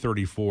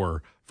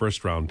 2034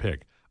 first round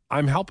pick,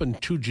 I'm helping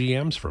two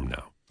GMs from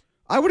now.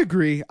 I would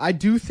agree. I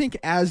do think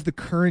as the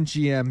current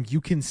GM, you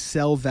can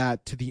sell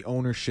that to the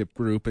ownership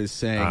group as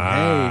saying, hey,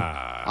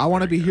 I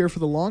want to be here for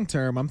the long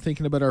term. I'm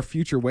thinking about our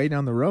future way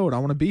down the road. I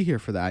want to be here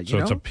for that. So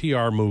it's a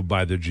PR move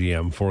by the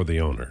GM for the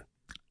owner.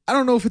 I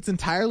don't know if it's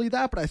entirely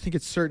that, but I think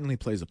it certainly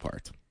plays a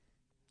part.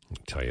 I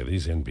tell you,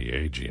 these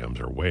NBA GMs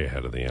are way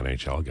ahead of the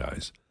NHL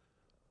guys.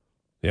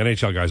 The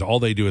NHL guys, all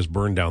they do is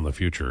burn down the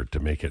future to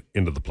make it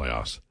into the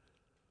playoffs.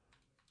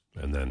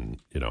 And then,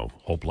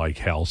 hope like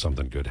hell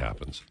something good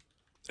happens.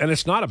 And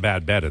it's not a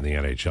bad bet in the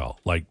NHL.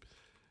 Like,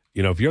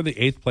 if you're the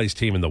 8th place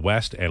team in the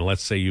West, and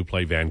let's say you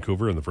play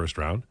Vancouver in the first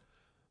round,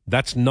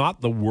 that's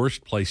not the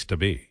worst place to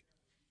be.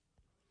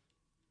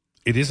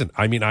 It isn't.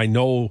 I mean, I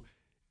know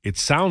it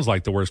sounds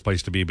like the worst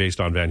place to be based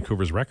on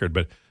Vancouver's record,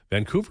 but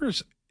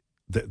Vancouver's,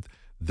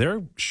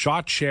 their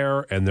shot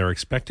share and their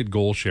expected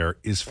goal share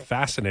is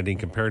fascinating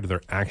compared to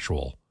their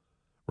actual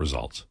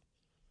results.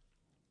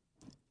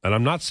 And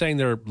I'm not saying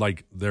they're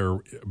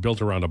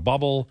built around a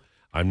bubble.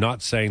 I'm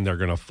not saying they're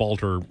going to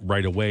falter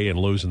right away and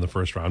lose in the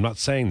first round. I'm not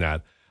saying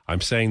that. I'm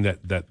saying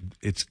that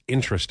it's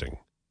interesting.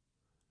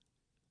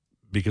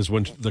 Because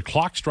when the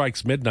clock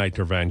strikes midnight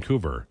to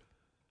Vancouver,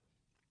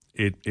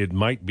 it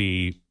might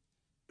be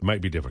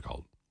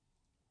difficult.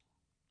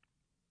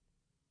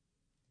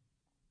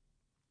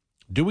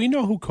 Do we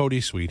know who Cody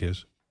Sweet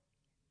is?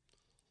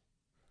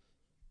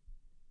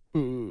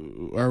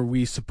 Are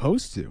we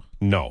supposed to?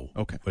 No.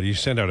 Okay. But he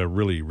sent out a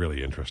really,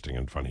 really interesting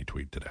and funny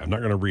tweet today. I'm not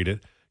going to read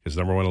it because,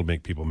 number one, it'll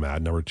make people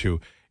mad. Number two,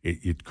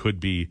 it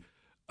could be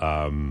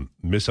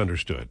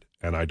misunderstood,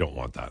 and I don't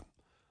want that.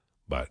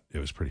 But it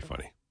was pretty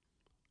funny.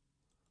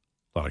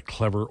 A lot of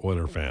clever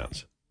Oiler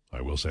fans.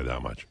 I will say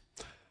that much.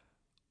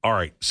 All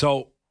right.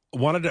 So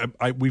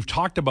we've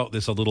talked about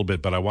this a little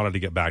bit, but I wanted to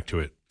get back to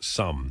it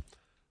some.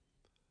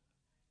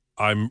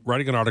 I'm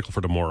writing an article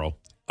for tomorrow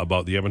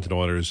about the Edmonton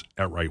Oilers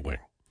at right wing.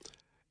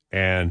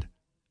 And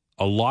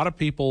a lot of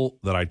people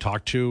that I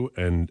talked to,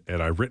 and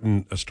I've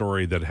written a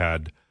story that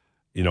had,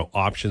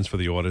 options for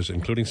the Oilers,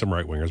 including some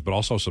right wingers, but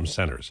also some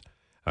centers.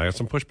 I got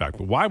some pushback.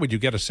 But why would you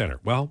get a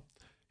center? Well,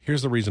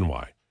 here's the reason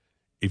why.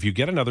 If you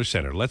get another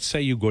center, let's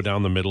say you go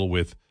down the middle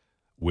with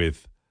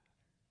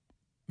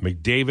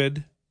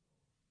McDavid,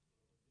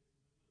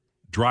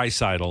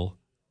 Draisaitl,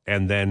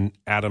 and then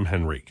Adam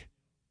Henrique.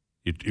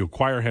 You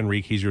acquire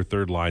Henrique, he's your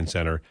third line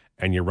center,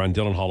 and you run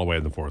Dylan Holloway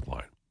in the fourth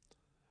line.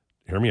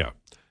 Hear me out.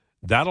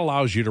 That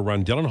allows you to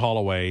run Dylan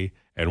Holloway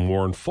and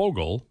Warren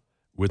Foegele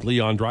with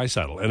Leon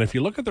Draisaitl. And if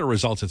you look at their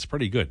results, it's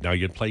pretty good. Now,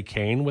 you'd play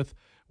Kane with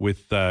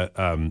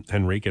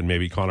Henrique and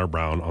maybe Connor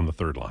Brown on the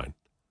third line.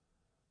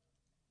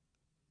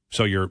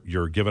 So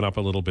you're giving up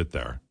a little bit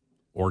there.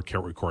 Or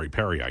Corey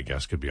Perry, I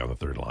guess, could be on the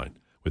third line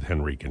with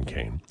Henrique and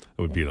Kane.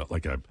 It would be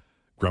like a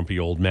grumpy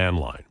old man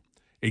line.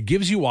 It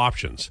gives you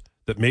options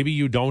that maybe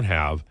you don't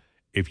have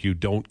if you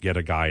don't get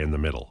a guy in the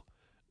middle.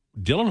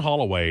 Dylan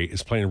Holloway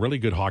is playing really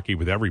good hockey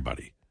with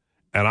everybody.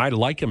 And I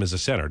like him as a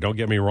center, don't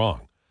get me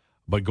wrong.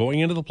 But going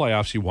into the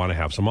playoffs, you want to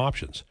have some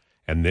options.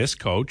 And this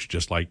coach,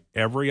 just like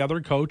every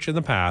other coach in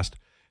the past,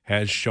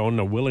 has shown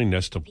a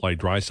willingness to play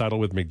Draisaitl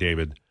with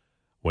McDavid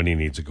when he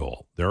needs a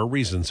goal. There are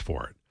reasons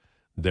for it.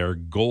 Their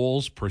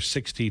goals per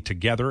 60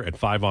 together at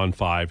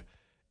 5-on-5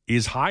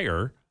 is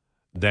higher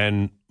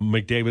than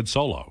McDavid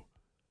solo.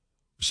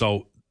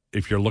 So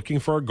if you're looking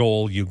for a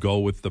goal, you go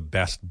with the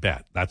best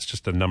bet. That's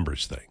just a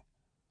numbers thing.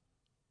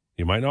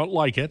 You might not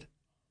like it,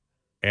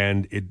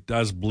 and it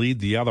does bleed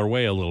the other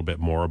way a little bit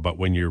more, but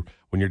when you're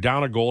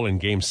down a goal in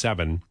Game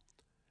 7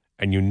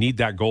 and you need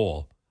that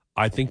goal,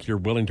 I think you're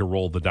willing to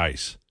roll the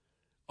dice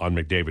on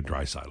McDavid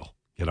Draisaitl.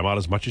 Get them out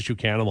as much as you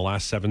can in the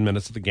last 7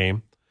 minutes of the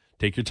game.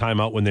 Take your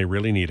time out when they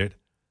really need it.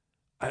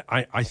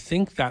 I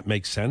think that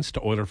makes sense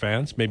to Oiler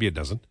fans. Maybe it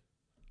doesn't.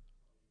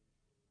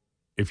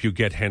 If you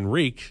get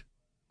Henrique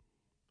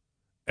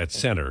at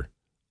center,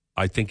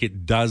 I think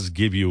it does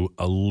give you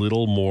a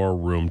little more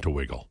room to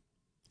wiggle.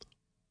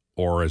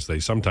 Or as they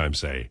sometimes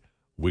say,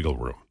 wiggle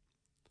room.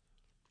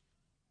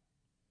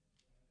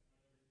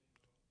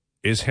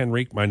 Is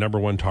Henrique my number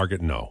one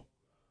target? No.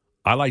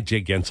 I like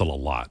Jake Gensel a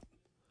lot,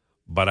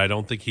 but I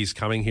don't think he's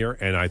coming here,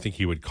 and I think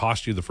he would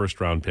cost you the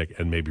first-round pick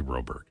and maybe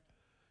Broberg.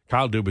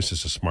 Kyle Dubas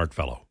is a smart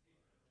fellow.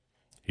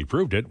 He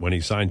proved it when he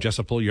signed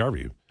Jesse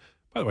Puljujarvi.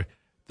 By the way,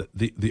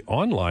 the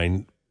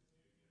online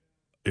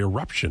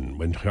eruption,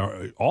 when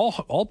all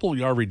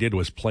Puljujarvi did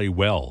was play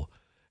well,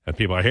 and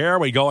people are, here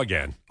we go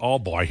again. Oh,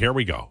 boy, here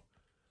we go.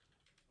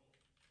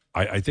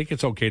 I think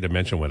it's okay to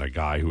mention when a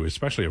guy who,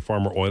 especially a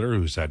former Oiler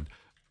who's had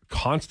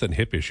constant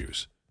hip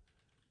issues,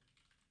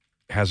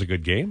 has a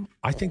good game.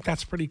 I think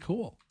that's pretty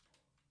cool.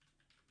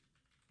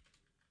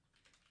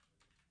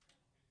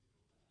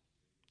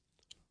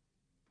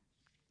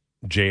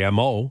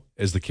 JMO,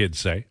 as the kids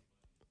say.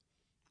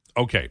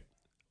 Okay,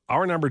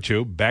 our number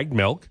 2, bagged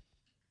milk.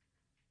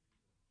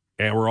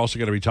 And we're also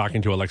going to be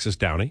talking to Alexis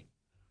Downey,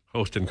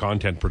 host and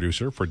content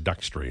producer for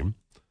Duckstream.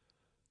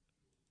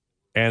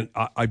 And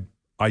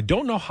I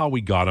don't know how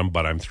we got him,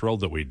 but I'm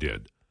thrilled that we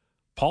did.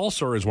 Paul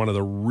Sir is one of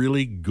the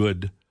really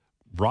good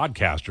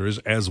broadcasters,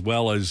 as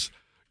well as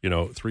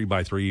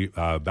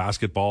 3x3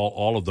 basketball,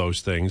 all of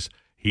those things.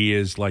 He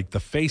is like the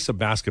face of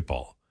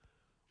basketball,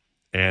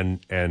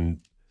 and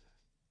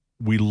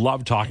we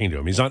love talking to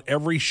him. He's on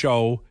every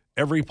show,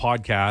 every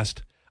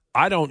podcast.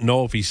 I don't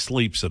know if he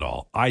sleeps at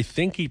all. I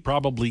think he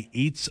probably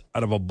eats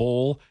out of a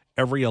bowl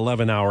every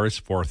 11 hours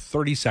for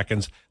 30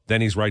 seconds.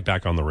 Then he's right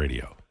back on the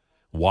radio.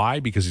 Why?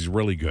 Because he's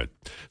really good.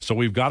 So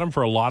we've got him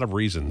for a lot of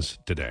reasons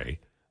today.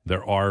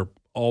 There are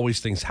always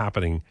things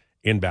happening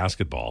in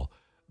basketball.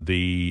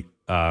 I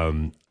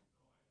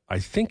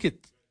think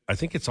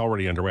it's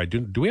already underway.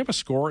 Do we have a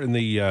score in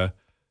the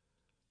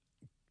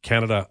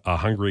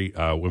Canada-Hungary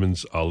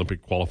women's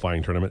Olympic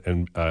qualifying tournament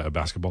in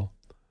basketball?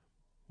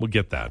 We'll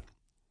get that.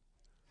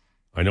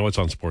 I know it's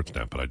on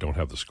Sportsnet, but I don't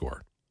have the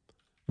score.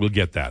 We'll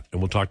get that, and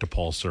we'll talk to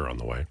Paul Sir on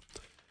the way,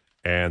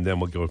 and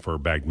then we'll go for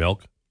bagged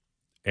milk.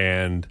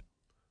 And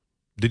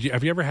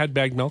have you ever had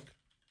bagged milk?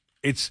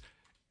 It's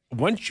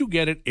once you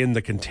get it in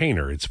the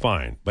container, it's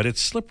fine, but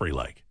it's slippery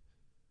like.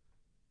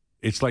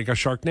 It's like a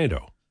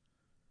Sharknado.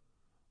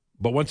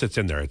 But once it's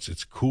in there,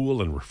 it's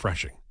cool and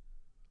refreshing.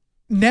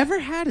 Never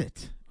had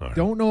it. Right.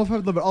 Don't know if I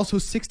would love it. Also,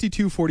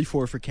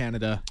 62-44 for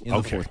Canada in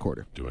the fourth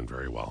quarter. Doing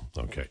very well.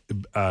 Okay.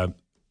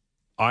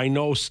 I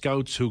know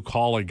scouts who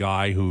call a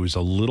guy who's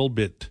a little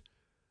bit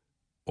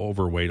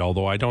overweight,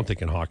 although I don't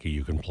think in hockey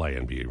you can play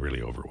and be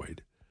really overweight.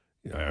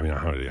 I mean,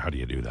 how do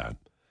you do that?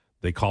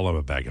 They call him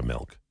a bag of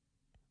milk,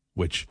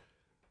 which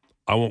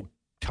I won't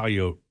tell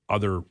you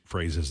other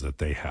phrases that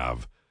they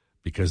have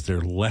because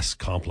they're less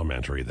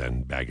complimentary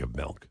than bag of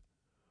milk.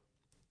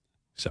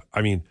 So,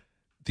 I mean,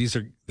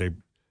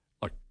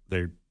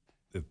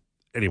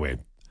 anyway,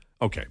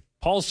 okay.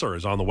 Paul Sir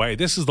is on the way.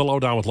 This is the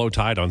Lowdown with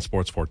Lowetide on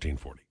Sports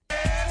 1440.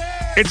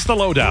 It's the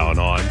Lowdown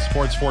on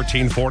Sports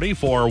 1440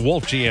 for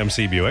Wolf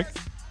GMC Buick.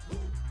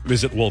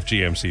 Visit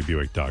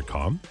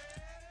wolfgmcbuick.com.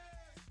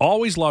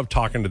 Always love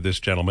talking to this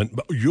gentleman.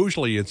 But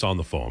usually it's on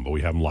the phone, but we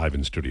have him live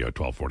in studio at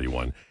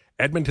 1241.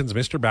 Edmonton's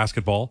Mr.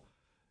 Basketball,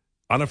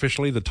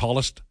 unofficially the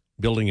tallest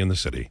building in the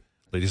city.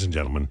 Ladies and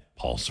gentlemen,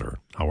 Paul Sir.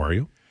 How are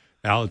you?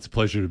 Al, it's a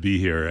pleasure to be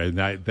here, and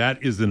that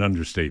is an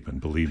understatement,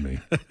 believe me.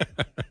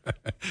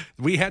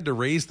 We had to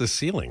raise the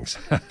ceilings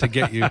to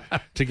get you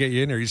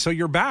in here. So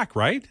you're back,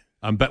 right?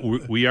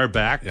 We are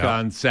back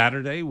on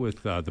Saturday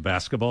with the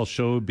basketball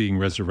show being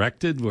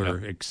resurrected.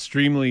 We're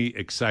extremely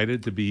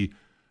excited to be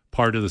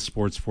part of the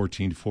Sports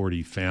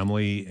 1440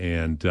 family,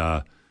 and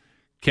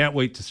can't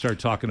wait to start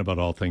talking about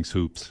all things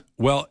hoops.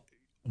 Well,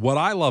 what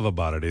I love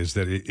about it is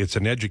that it's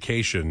an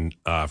education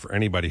for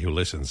anybody who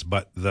listens,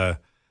 but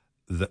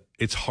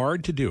it's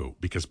hard to do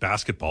because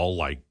basketball,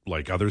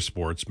 like other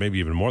sports, maybe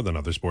even more than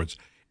other sports,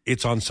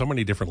 it's on so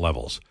many different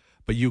levels.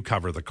 But you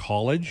cover the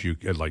college, you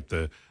like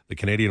the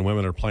Canadian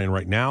women are playing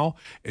right now.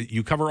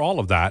 You cover all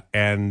of that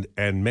and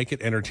make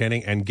it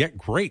entertaining and get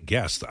great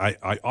guests.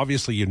 I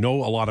obviously a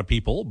lot of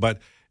people, but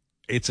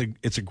it's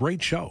a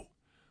great show.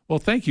 Well,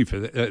 thank you for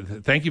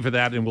that. Thank you for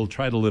that, and we'll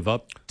try to live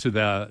up to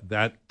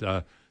that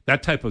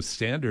type of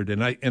standard.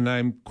 And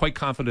I'm quite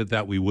confident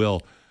that we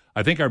will.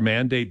 I think our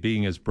mandate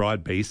being as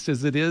broad-based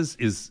as it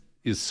is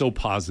so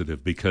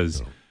positive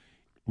because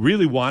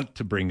really want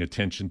to bring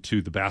attention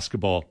to the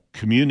basketball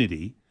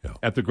community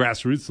at the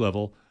grassroots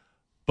level.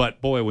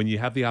 But, boy, when you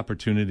have the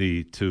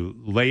opportunity to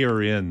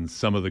layer in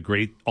some of the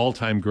great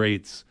all-time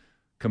greats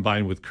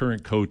combined with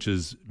current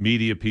coaches,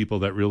 media people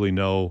that really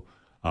know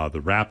the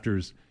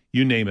Raptors,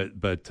 you name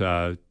it. But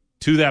to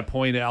that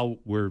point, Al,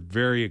 we're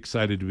very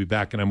excited to be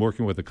back, and I'm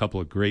working with a couple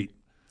of great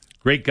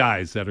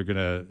guys that are going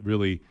to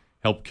really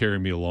help carry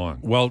me along.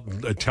 Well,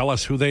 tell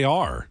us who they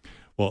are.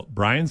 Well,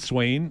 Brian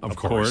Swain, of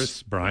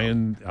course.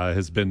 Brian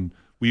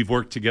we've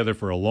worked together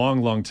for a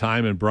long, long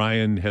time, and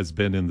Brian has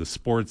been in the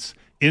sports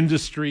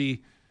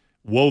industry,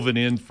 woven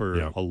in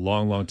for a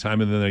long, long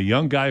time. And then a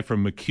young guy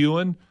from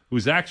McEwen,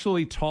 who's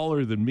actually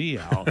taller than me,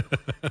 Al,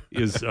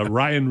 is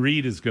Ryan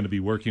Reed is going to be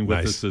working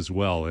with us as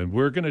well. And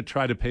we're going to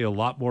try to pay a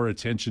lot more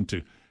attention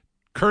to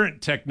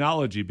current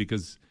technology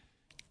because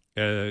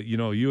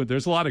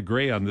there's a lot of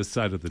gray on this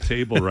side of the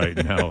table right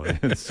now.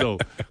 And so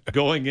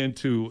going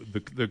into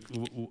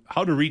the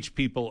how to reach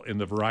people in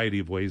the variety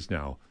of ways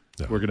now,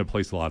 we're going to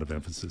place a lot of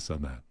emphasis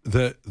on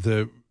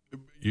that.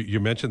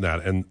 You mentioned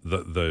that, and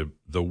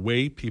the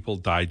way people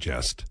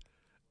digest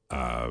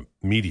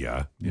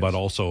media, but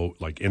also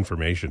like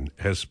information,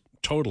 has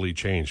totally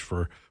changed.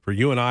 For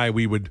you and I,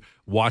 we would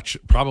watch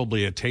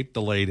probably a tape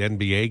delayed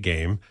NBA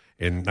game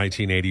in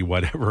 1980,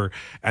 whatever,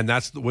 and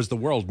was the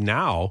world.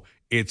 Now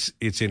it's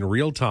in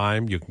real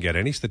time. You can get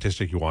any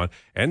statistic you want.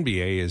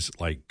 NBA is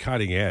like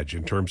cutting edge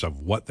in terms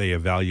of what they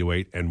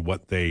evaluate and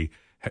what they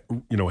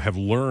have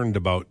learned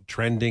about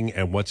trending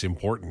and what's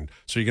important.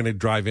 So you're going to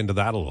drive into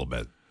that a little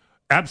bit.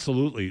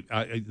 Absolutely.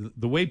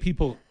 The way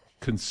people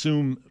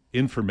consume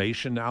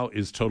information now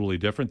is totally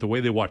different. The way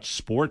they watch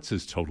sports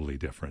is totally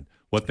different.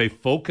 What they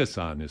focus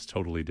on is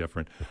totally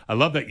different. I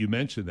love that you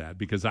mentioned that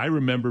because I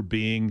remember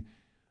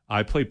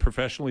I played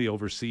professionally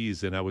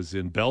overseas, and I was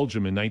in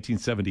Belgium in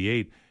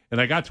 1978, And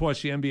I got to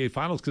watch the NBA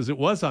Finals because it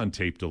was on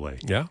tape delay.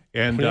 Yeah.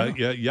 And,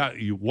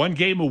 one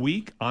game a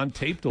week on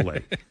tape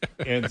delay.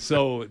 And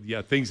so,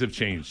 things have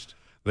changed.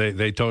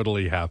 They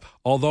totally have.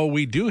 Although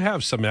we do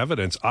have some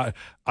evidence.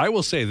 I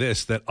will say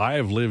this, that I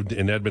have lived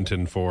in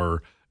Edmonton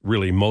for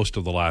really most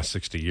of the last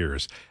 60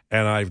 years,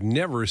 and I've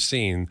never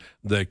seen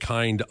the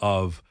kind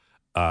of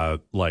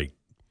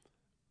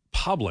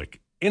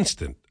public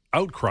instant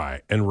outcry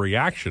and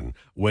reaction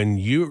when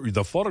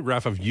the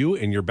photograph of you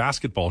in your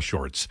basketball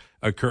shorts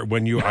occurred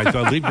when I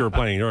believe you were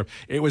playing.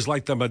 It was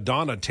like the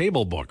Madonna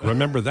table book.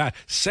 Remember that?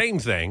 Same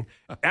thing.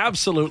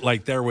 Absolute.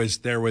 Like there was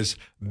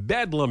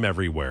bedlam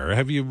everywhere.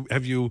 Have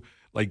you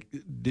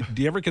do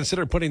you ever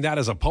consider putting that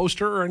as a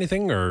poster or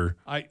anything? Or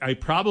I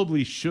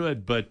probably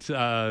should, but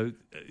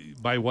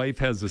my wife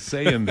has a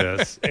say in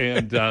this,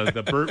 and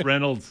the Burt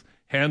Reynolds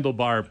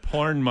handlebar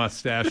porn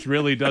mustache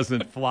really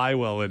doesn't fly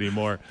well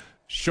anymore.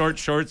 Short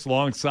shorts,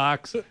 long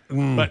socks,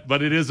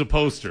 but it is a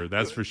poster,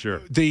 that's for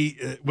sure.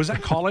 Was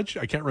that college?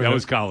 I can't remember. That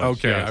was college.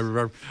 Okay, yes. I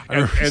remember.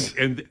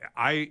 And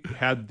I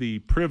had the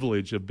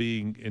privilege of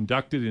being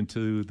inducted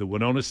into the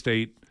Winona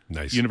State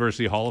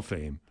University Hall of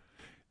Fame.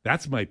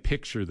 That's my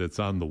picture that's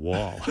on the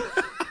wall.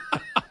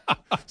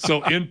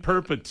 So in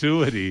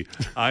perpetuity,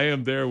 I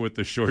am there with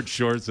the short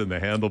shorts and the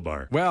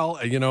handlebar. Well,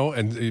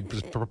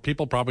 and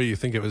people probably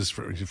think it was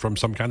from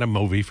some kind of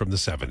movie from the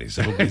 70s.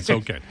 It's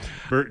okay.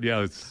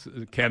 It's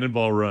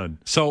Cannonball Run.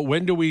 So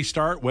when do we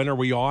start? When are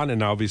we on?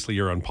 And obviously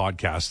you're on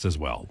podcasts as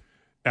well.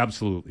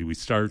 Absolutely. We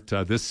start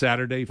this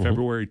Saturday,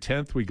 February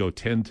 10th. We go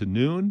 10 to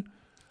noon.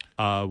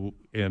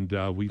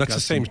 That's the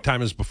same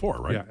time as before,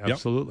 right? Yeah,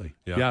 absolutely.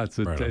 Yep. Yeah,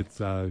 it's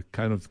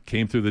kind of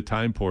came through the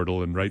time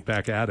portal and right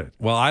back at it.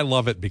 Well, I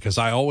love it because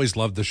I always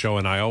love the show,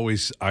 and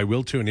I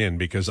will tune in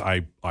because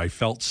I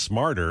felt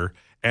smarter,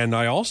 and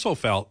I also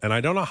felt, and I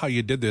don't know how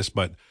you did this,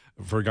 but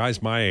for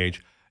guys my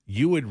age,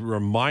 you would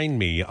remind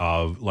me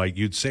of,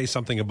 you'd say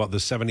something about the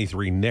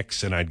 73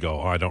 Knicks, and I'd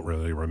go, I don't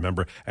really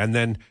remember. And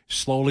then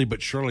slowly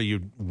but surely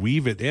you'd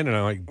weave it in, and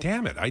I'm like,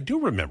 damn it, I do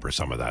remember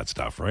some of that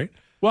stuff, right?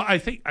 Well, I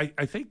think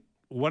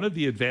one of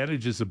the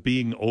advantages of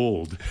being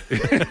old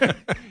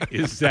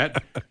is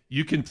that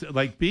you can,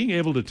 being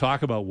able to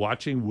talk about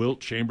watching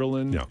Wilt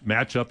Chamberlain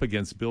match up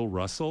against Bill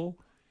Russell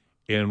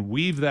and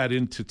weave that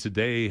into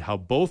today, how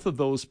both of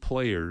those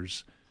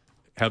players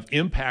have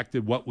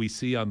impacted what we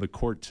see on the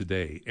court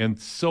today, and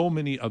so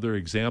many other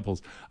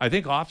examples. I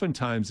think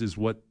oftentimes is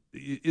what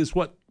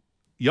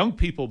young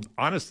people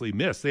honestly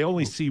miss. They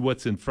only see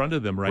what's in front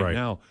of them right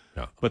now.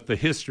 Yeah. But the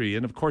history,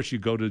 and of course you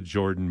go to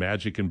Jordan,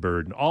 Magic, and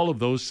Bird, and all of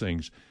those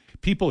things,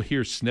 people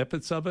hear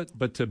snippets of it,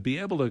 but to be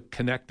able to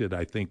connect it,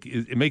 I think,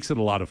 it makes it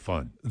a lot of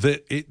fun.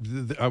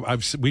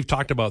 We've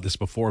talked about this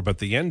before, but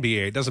the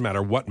NBA, it doesn't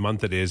matter what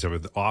month it is, or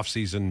the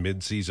off-season,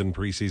 mid-season,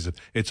 preseason,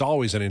 it's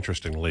always an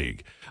interesting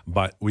league.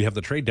 But we have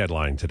the trade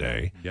deadline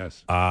today.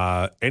 Yes.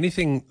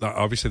 Anything,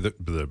 obviously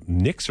the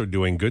Knicks are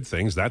doing good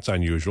things. That's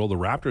unusual. The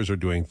Raptors are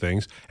doing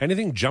things.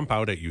 Anything jump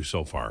out at you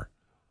so far?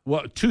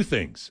 Well, two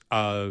things.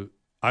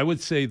 I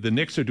would say the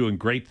Knicks are doing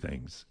great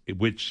things,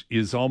 which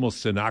is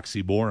almost an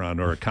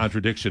oxymoron or a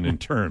contradiction in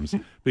terms,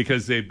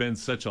 because they've been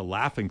such a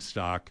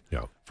laughingstock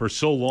for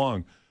so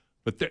long.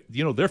 But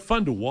they're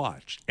fun to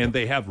watch, and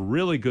they have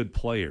really good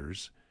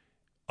players,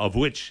 of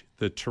which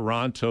the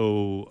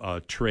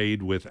Toronto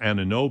trade with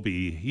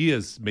Anunoby, he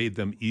has made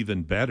them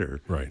even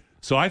better. Right.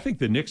 So I think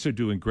the Knicks are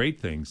doing great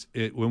things.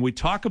 When we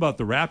talk about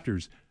the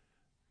Raptors,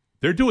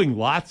 they're doing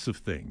lots of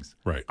things.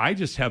 Right. I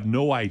just have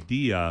no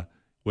idea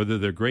whether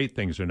they're great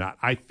things or not.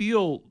 I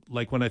feel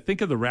like when I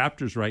think of the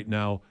Raptors right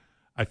now,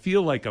 I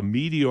feel like a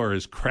meteor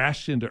has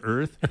crashed into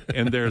Earth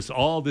and there's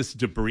all this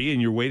debris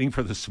and you're waiting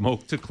for the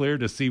smoke to clear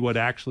to see what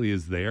actually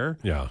is there.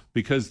 Yeah.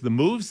 Because the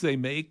moves they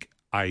make,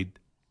 I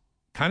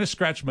kind of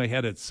scratch my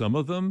head at some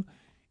of them,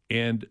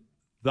 and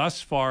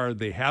thus far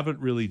they haven't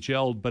really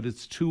gelled, but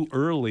it's too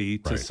early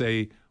to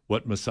say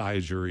what Masai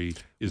Ujiri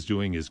is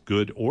doing is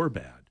good or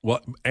bad. Well,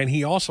 and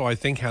he also, I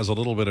think, has a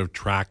little bit of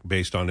track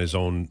based on his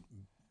own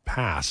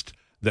past,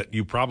 that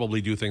you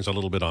probably do things a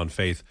little bit on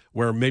faith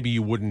where maybe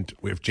you wouldn't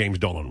if James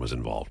Dolan was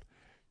involved.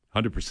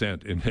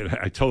 100%. And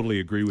I totally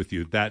agree with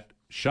you. That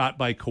shot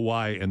by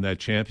Kawhi and that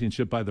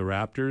championship by the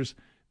Raptors,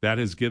 that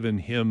has given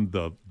him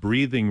the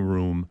breathing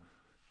room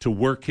to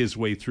work his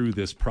way through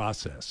this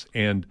process.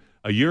 And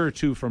a year or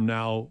two from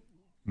now,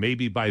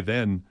 maybe by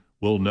then,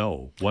 we'll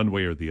know one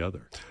way or the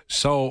other.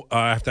 So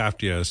I have to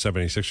ask you a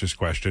 76ers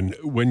question.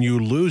 When you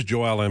lose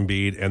Joel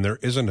Embiid and there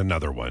isn't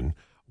another one,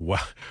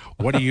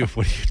 what do you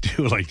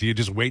do? Like, do you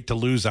just wait to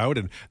lose out?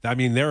 And I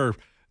mean,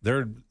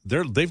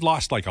 they've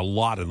lost like a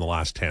lot in the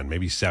last 10,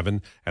 maybe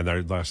 7, and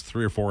their last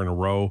 3 or 4 in a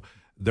row.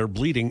 They're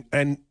bleeding,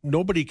 and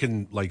nobody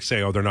can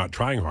say, oh, they're not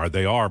trying hard.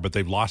 They are, but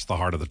they've lost the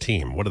heart of the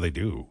team. What do they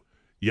do?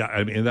 Yeah,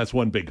 I mean, that's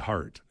one big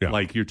heart. Yeah.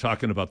 Like you're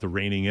talking about the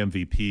reigning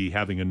MVP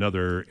having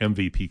another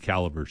MVP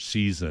caliber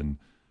season,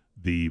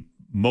 the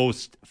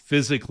most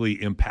physically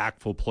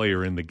impactful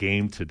player in the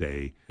game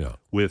today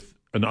with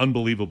an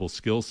unbelievable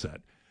skill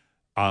set.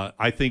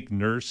 I think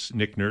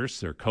Nick Nurse,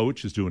 their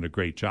coach, is doing a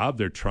great job.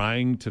 They're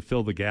trying to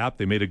fill the gap.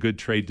 They made a good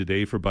trade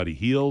today for Buddy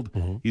Hield.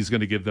 Mm-hmm. He's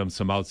going to give them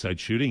some outside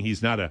shooting.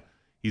 He's not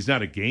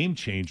a game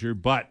changer,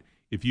 but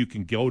if you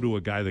can go to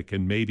a guy that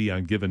can maybe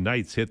on given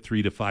nights hit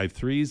 3 to 5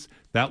 threes,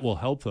 that will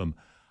help them.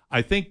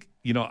 I think,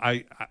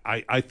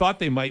 I thought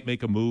they might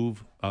make a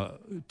move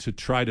to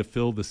try to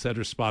fill the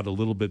center spot a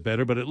little bit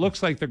better, but it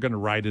looks like they're going to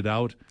ride it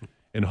out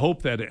and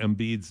hope that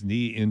Embiid's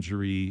knee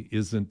injury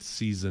isn't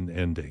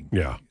season-ending.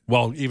 Yeah.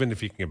 Well, even if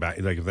he can get back,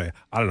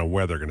 I don't know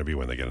where they're going to be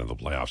when they get into the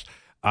playoffs.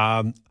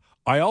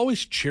 I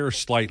always cheer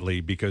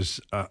slightly because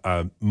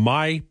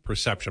my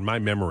perception, my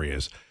memory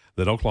is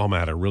that Oklahoma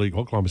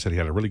City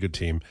had a really good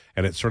team,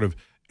 and it's sort of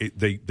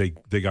they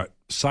got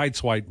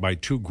sideswiped by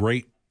two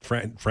great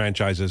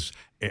franchises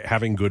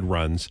having good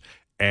runs,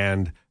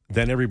 and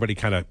then everybody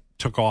kind of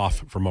took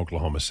off from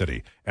Oklahoma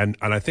City, and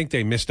I think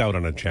they missed out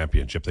on a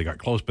championship. They got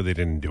close, but they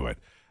didn't do it.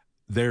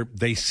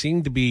 They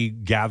seem to be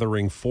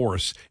gathering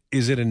force.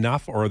 Is it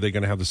enough, or are they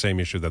going to have the same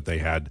issue that they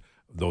had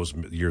those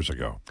years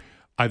ago?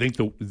 I think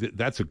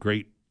that's a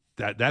great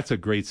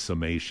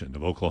summation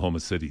of Oklahoma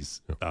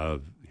City's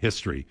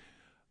history.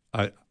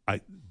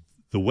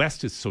 The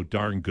West is so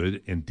darn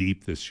good and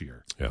deep this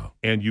year,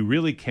 and you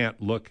really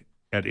can't look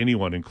at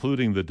anyone,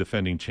 including the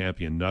defending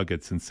champion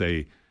Nuggets, and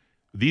say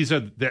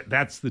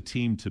that's the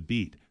team to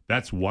beat.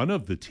 That's one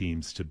of the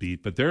teams to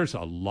beat, but there's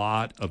a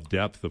lot of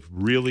depth of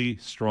really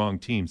strong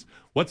teams.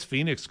 What's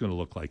Phoenix going to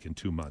look like in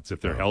 2 months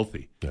if they're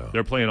healthy? Yeah.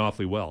 They're playing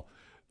awfully well.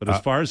 But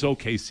as far as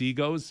OKC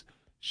goes,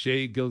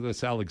 Shai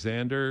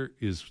Gilgeous-Alexander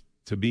is,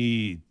 to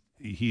me,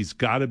 he's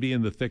got to be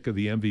in the thick of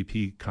the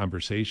MVP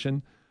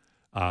conversation.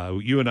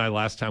 You and I,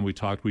 last time we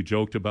talked, we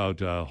joked about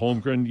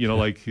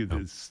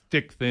Holmgren,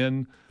 stick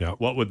thin. Yeah.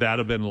 What would that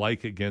have been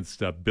like against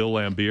Bill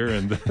Laimbeer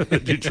and the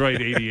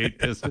Detroit 88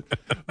 Pistons?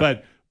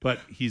 But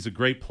he's a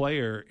great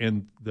player.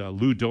 And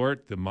Lou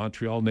Dort, the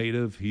Montreal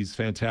native, he's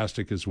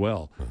fantastic as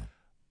well.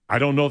 I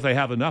don't know if they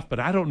have enough,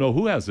 but I don't know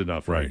who has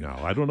enough right now.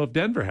 I don't know if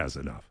Denver has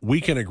enough. We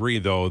can agree,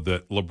 though,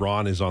 that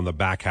LeBron is on the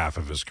back half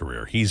of his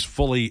career. He's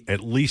fully at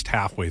least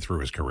halfway through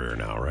his career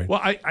now, right? Well,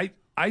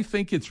 I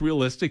think it's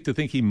realistic to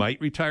think he might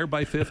retire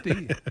by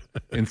 50,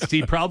 and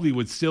Steve probably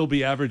would still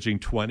be averaging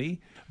 20.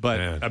 But,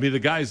 man, I mean, the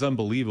guy's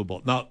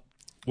unbelievable. Now,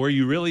 where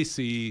you really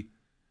see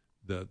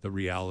the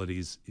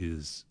realities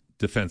is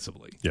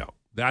defensively. Yeah.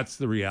 That's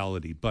the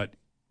reality. But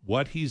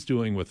what he's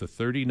doing with a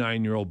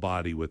 39-year-old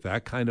body with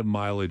that kind of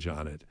mileage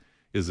on it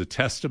is a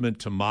testament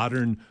to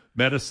modern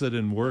medicine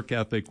and work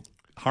ethic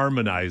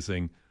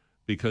harmonizing,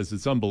 because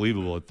it's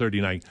unbelievable at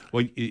 39.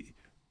 Well,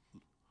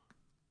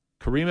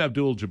 Kareem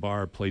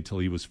Abdul-Jabbar played till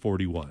he was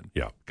 41.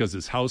 Yeah. Because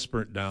his house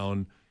burnt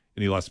down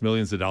and he lost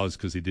millions of dollars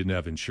because he didn't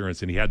have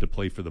insurance, and he had to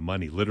play for the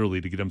money,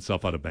 literally, to get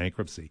himself out of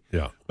bankruptcy.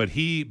 Yeah. But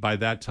he, by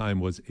that time,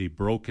 was a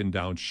broken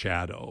down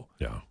shadow.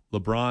 Yeah.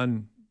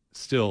 LeBron,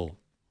 still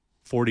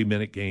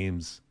 40-minute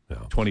games,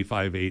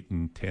 25, 8,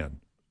 and 10.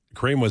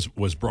 Kareem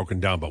was broken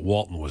down, but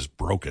Walton was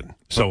broken,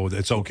 so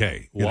it's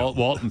okay.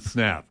 Walton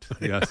snapped,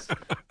 yes.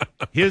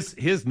 His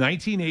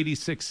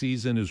 1986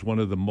 season is one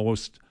of the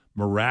most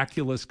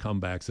miraculous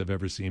comebacks I've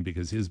ever seen,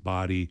 because his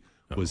body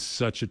was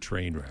such a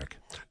train wreck.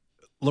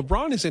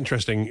 LeBron is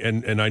interesting,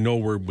 and I know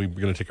we're going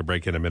to take a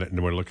break in a minute,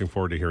 and we're looking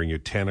forward to hearing you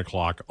 10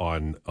 o'clock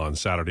on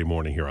Saturday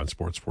morning here on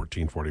Sports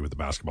 1440 with the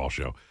basketball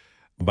show.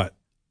 But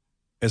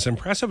as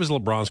impressive as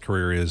LeBron's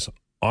career is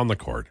on the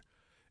court,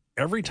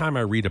 every time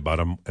I read about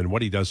him and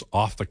what he does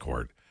off the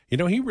court,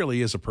 he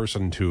really is a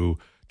person to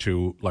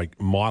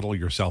like model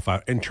yourself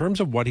out in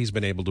terms of what he's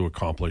been able to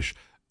accomplish.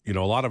 A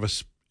lot of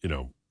us,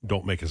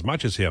 don't make as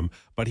much as him,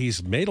 but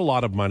he's made a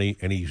lot of money,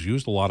 and he's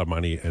used a lot of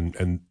money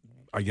and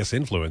I guess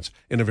influence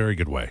in a very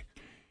good way.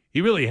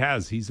 He really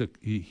has. He's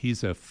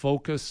a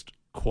focused,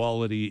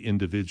 quality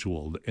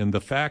individual, and the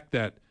fact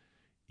that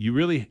you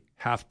really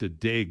have to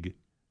dig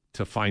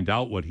to find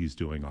out what he's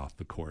doing off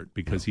the court,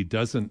 because he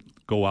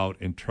doesn't go out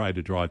and try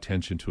to draw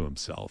attention to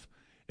himself.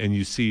 And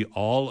you see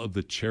all of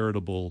the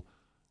charitable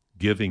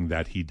giving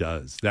that he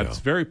does. That's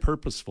very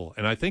purposeful.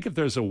 And I think if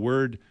there's a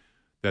word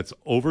that's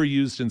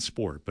overused in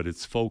sport, but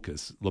it's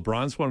focus.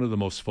 LeBron's one of the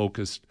most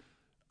focused,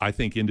 I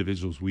think,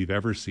 individuals we've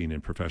ever seen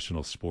in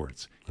professional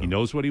sports. He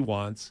knows what he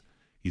wants.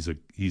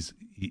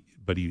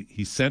 But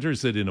he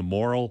centers it in a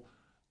moral,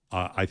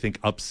 I think,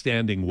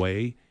 upstanding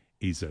way.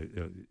 He's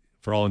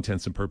for all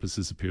intents and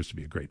purposes, appears to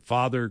be a great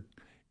father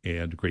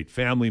and a great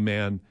family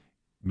man,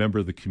 member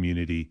of the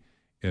community,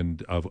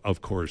 and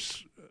of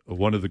course,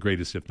 one of the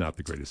greatest, if not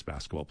the greatest,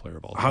 basketball player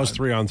of all time. How's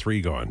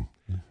 3-on-3 going?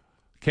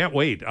 Can't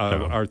wait.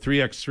 Our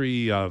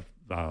 3x3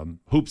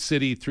 Hoop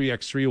City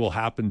 3x3 will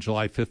happen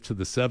July 5th to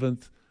the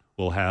 7th.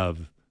 We'll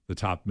have the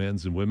top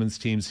men's and women's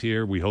teams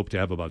here. We hope to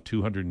have about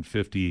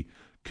 250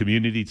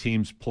 community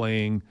teams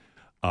playing.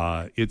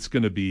 It's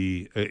going to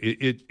be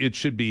it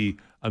should be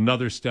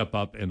another step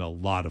up and a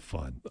lot of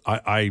fun.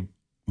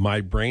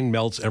 My brain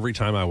melts every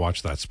time I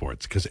watch that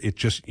sports, because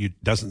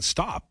it doesn't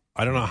stop.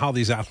 I don't know how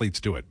these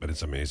athletes do it, but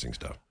it's amazing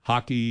stuff.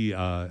 Hockey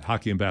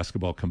and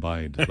basketball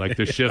combined. Like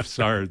the shifts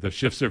are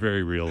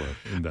very real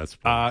in that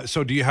sport.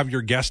 So do you have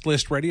your guest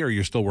list ready, or are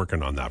you still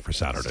working on that for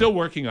Saturday? Still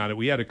working on it.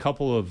 We had a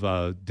couple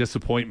of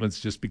disappointments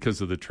just because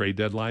of the trade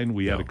deadline.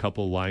 We had a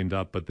couple lined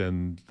up, but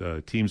then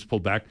the teams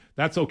pulled back.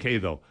 That's okay,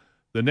 though.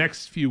 The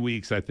next few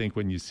weeks, I think,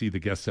 when you see the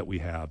guests that we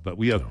have, but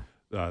we have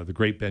the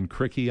great Ben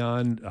Cricky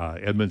on,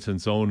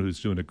 Edmonton's own,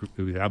 who's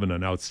having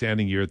an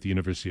outstanding year at the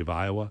University of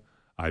Iowa.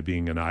 I,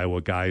 being an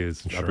Iowa guy,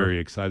 is very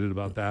excited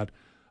about that.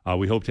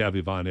 We hope to have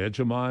Yvonne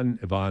Edgem on.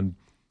 Yvonne,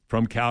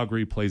 from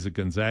Calgary, plays at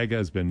Gonzaga,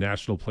 has been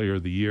National Player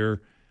of the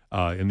Year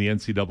in the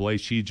NCAA.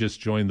 She just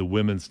joined the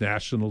women's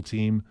national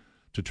team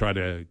to try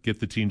to get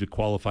the team to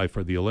qualify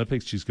for the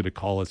Olympics. She's going to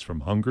call us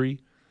from Hungary.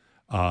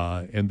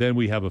 And then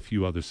we have a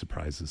few other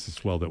surprises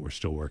as well that we're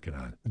still working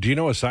on. Do you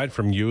know, aside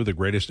from you, the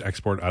greatest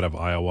export out of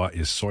Iowa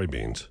is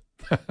soybeans?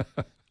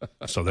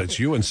 So that's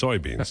you and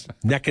soybeans,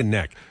 neck and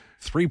neck.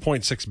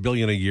 $3.6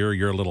 billion a year.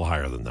 You're a little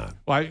higher than that.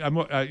 Well,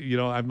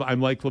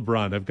 I'm like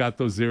LeBron. I've got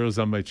those zeros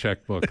on my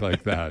checkbook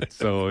like that.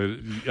 So,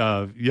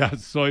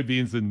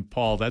 soybeans and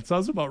Paul. That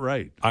sounds about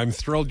right. I'm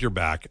thrilled you're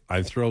back.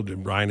 I'm thrilled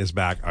Ryan is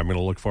back. I'm going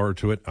to look forward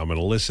to it. I'm going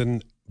to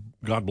listen.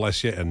 God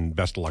bless you, and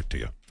best of luck to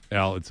you.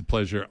 Al, it's a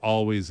pleasure.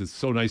 Always. It's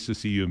so nice to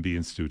see you and be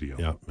in studio.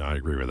 Yeah, I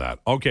agree with that.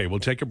 Okay, we'll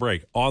take a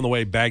break. On the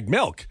way, bagged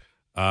milk.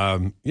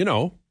 A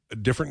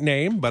different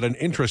name, but an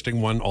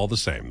interesting one all the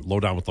same.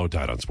 Lowdown with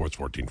Lowetide on Sports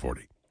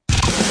 1440.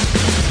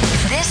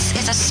 This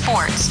is a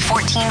Sports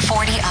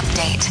 1440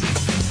 update.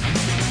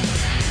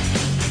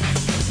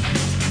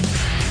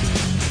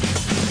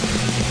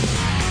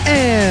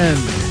 And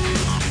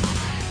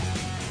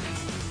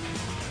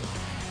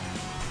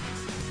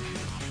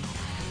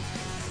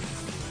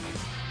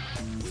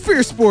for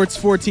your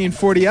Sports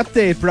 1440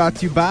 update, brought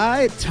to you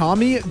by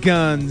Tommy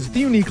Guns. The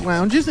unique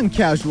lounges and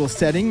casual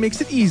setting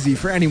makes it easy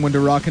for anyone to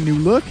rock a new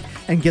look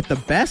and get the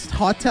best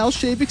hot towel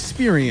shave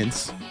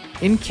experience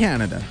in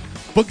Canada.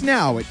 Book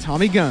now at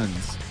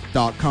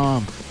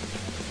TommyGuns.com.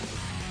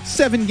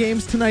 7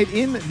 games tonight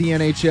in the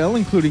NHL,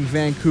 including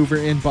Vancouver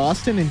in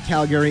Boston and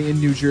Calgary in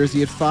New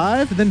Jersey at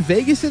 5, then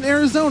Vegas in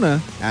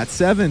Arizona at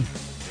 7.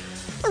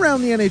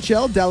 Around the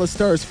NHL, Dallas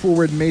Stars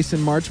forward Mason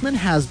Marchment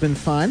has been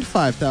fined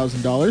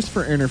 $5,000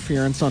 for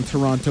interference on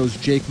Toronto's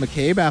Jake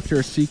McCabe after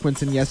a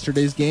sequence in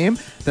yesterday's game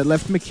that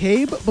left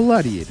McCabe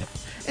bloodied.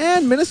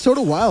 And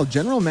Minnesota Wild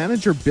general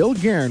manager Bill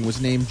Guerin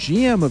was named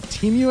GM of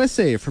Team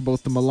USA for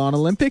both the Milan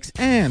Olympics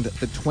and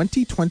the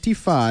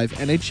 2025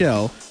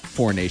 NHL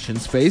Four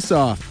Nations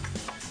Face-Off.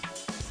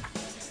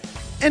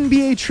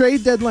 NBA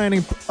trade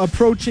deadline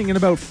approaching in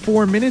about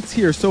 4 minutes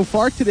here. So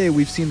far today,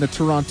 we've seen the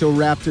Toronto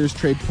Raptors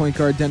trade point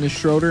guard Dennis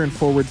Schroeder and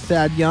forward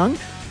Thad Young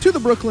to the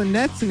Brooklyn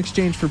Nets in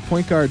exchange for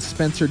point guard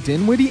Spencer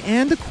Dinwiddie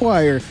and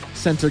acquire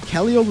center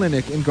Kelly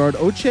Olynyk and guard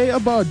Ochai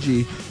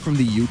Agbaji from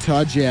the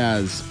Utah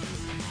Jazz.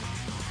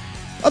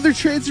 Other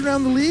trades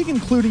around the league,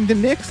 including the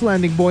Knicks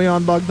landing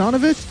Bojan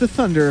Bogdanovic, the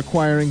Thunder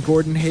acquiring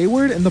Gordon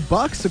Hayward, and the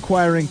Bucks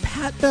acquiring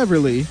Pat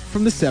Beverly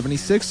from the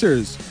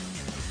 76ers.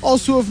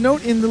 Also of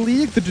note in the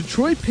league, the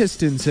Detroit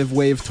Pistons have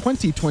waived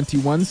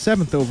 2021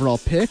 7th overall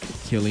pick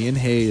Killian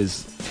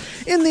Hayes.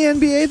 In the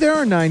NBA, there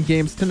are 9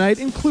 games tonight,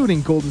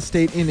 including Golden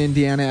State in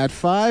Indiana at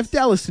 5,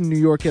 Dallas in New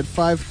York at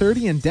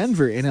 5:30, and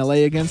Denver in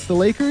LA against the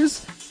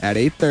Lakers at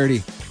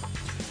 8:30.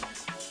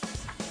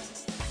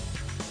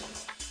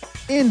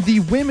 In the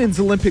women's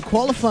Olympic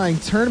qualifying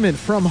tournament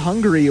from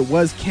Hungary, it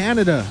was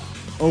Canada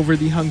over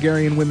the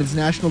Hungarian women's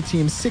national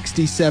team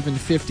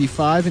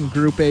 67-55 in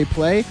Group A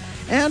play.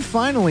 And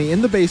finally,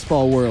 in the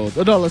baseball world,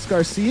 Adolis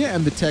Garcia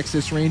and the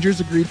Texas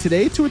Rangers agreed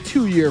today to a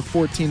 2-year,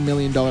 $14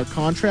 million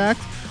contract,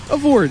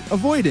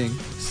 avoiding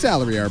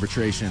salary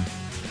arbitration.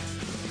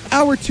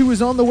 Hour 2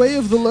 is on the way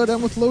of the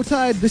Lowdown with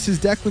Lowetide. This is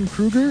Declan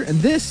Kruger,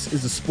 and this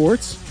is a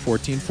Sports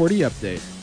 1440 update.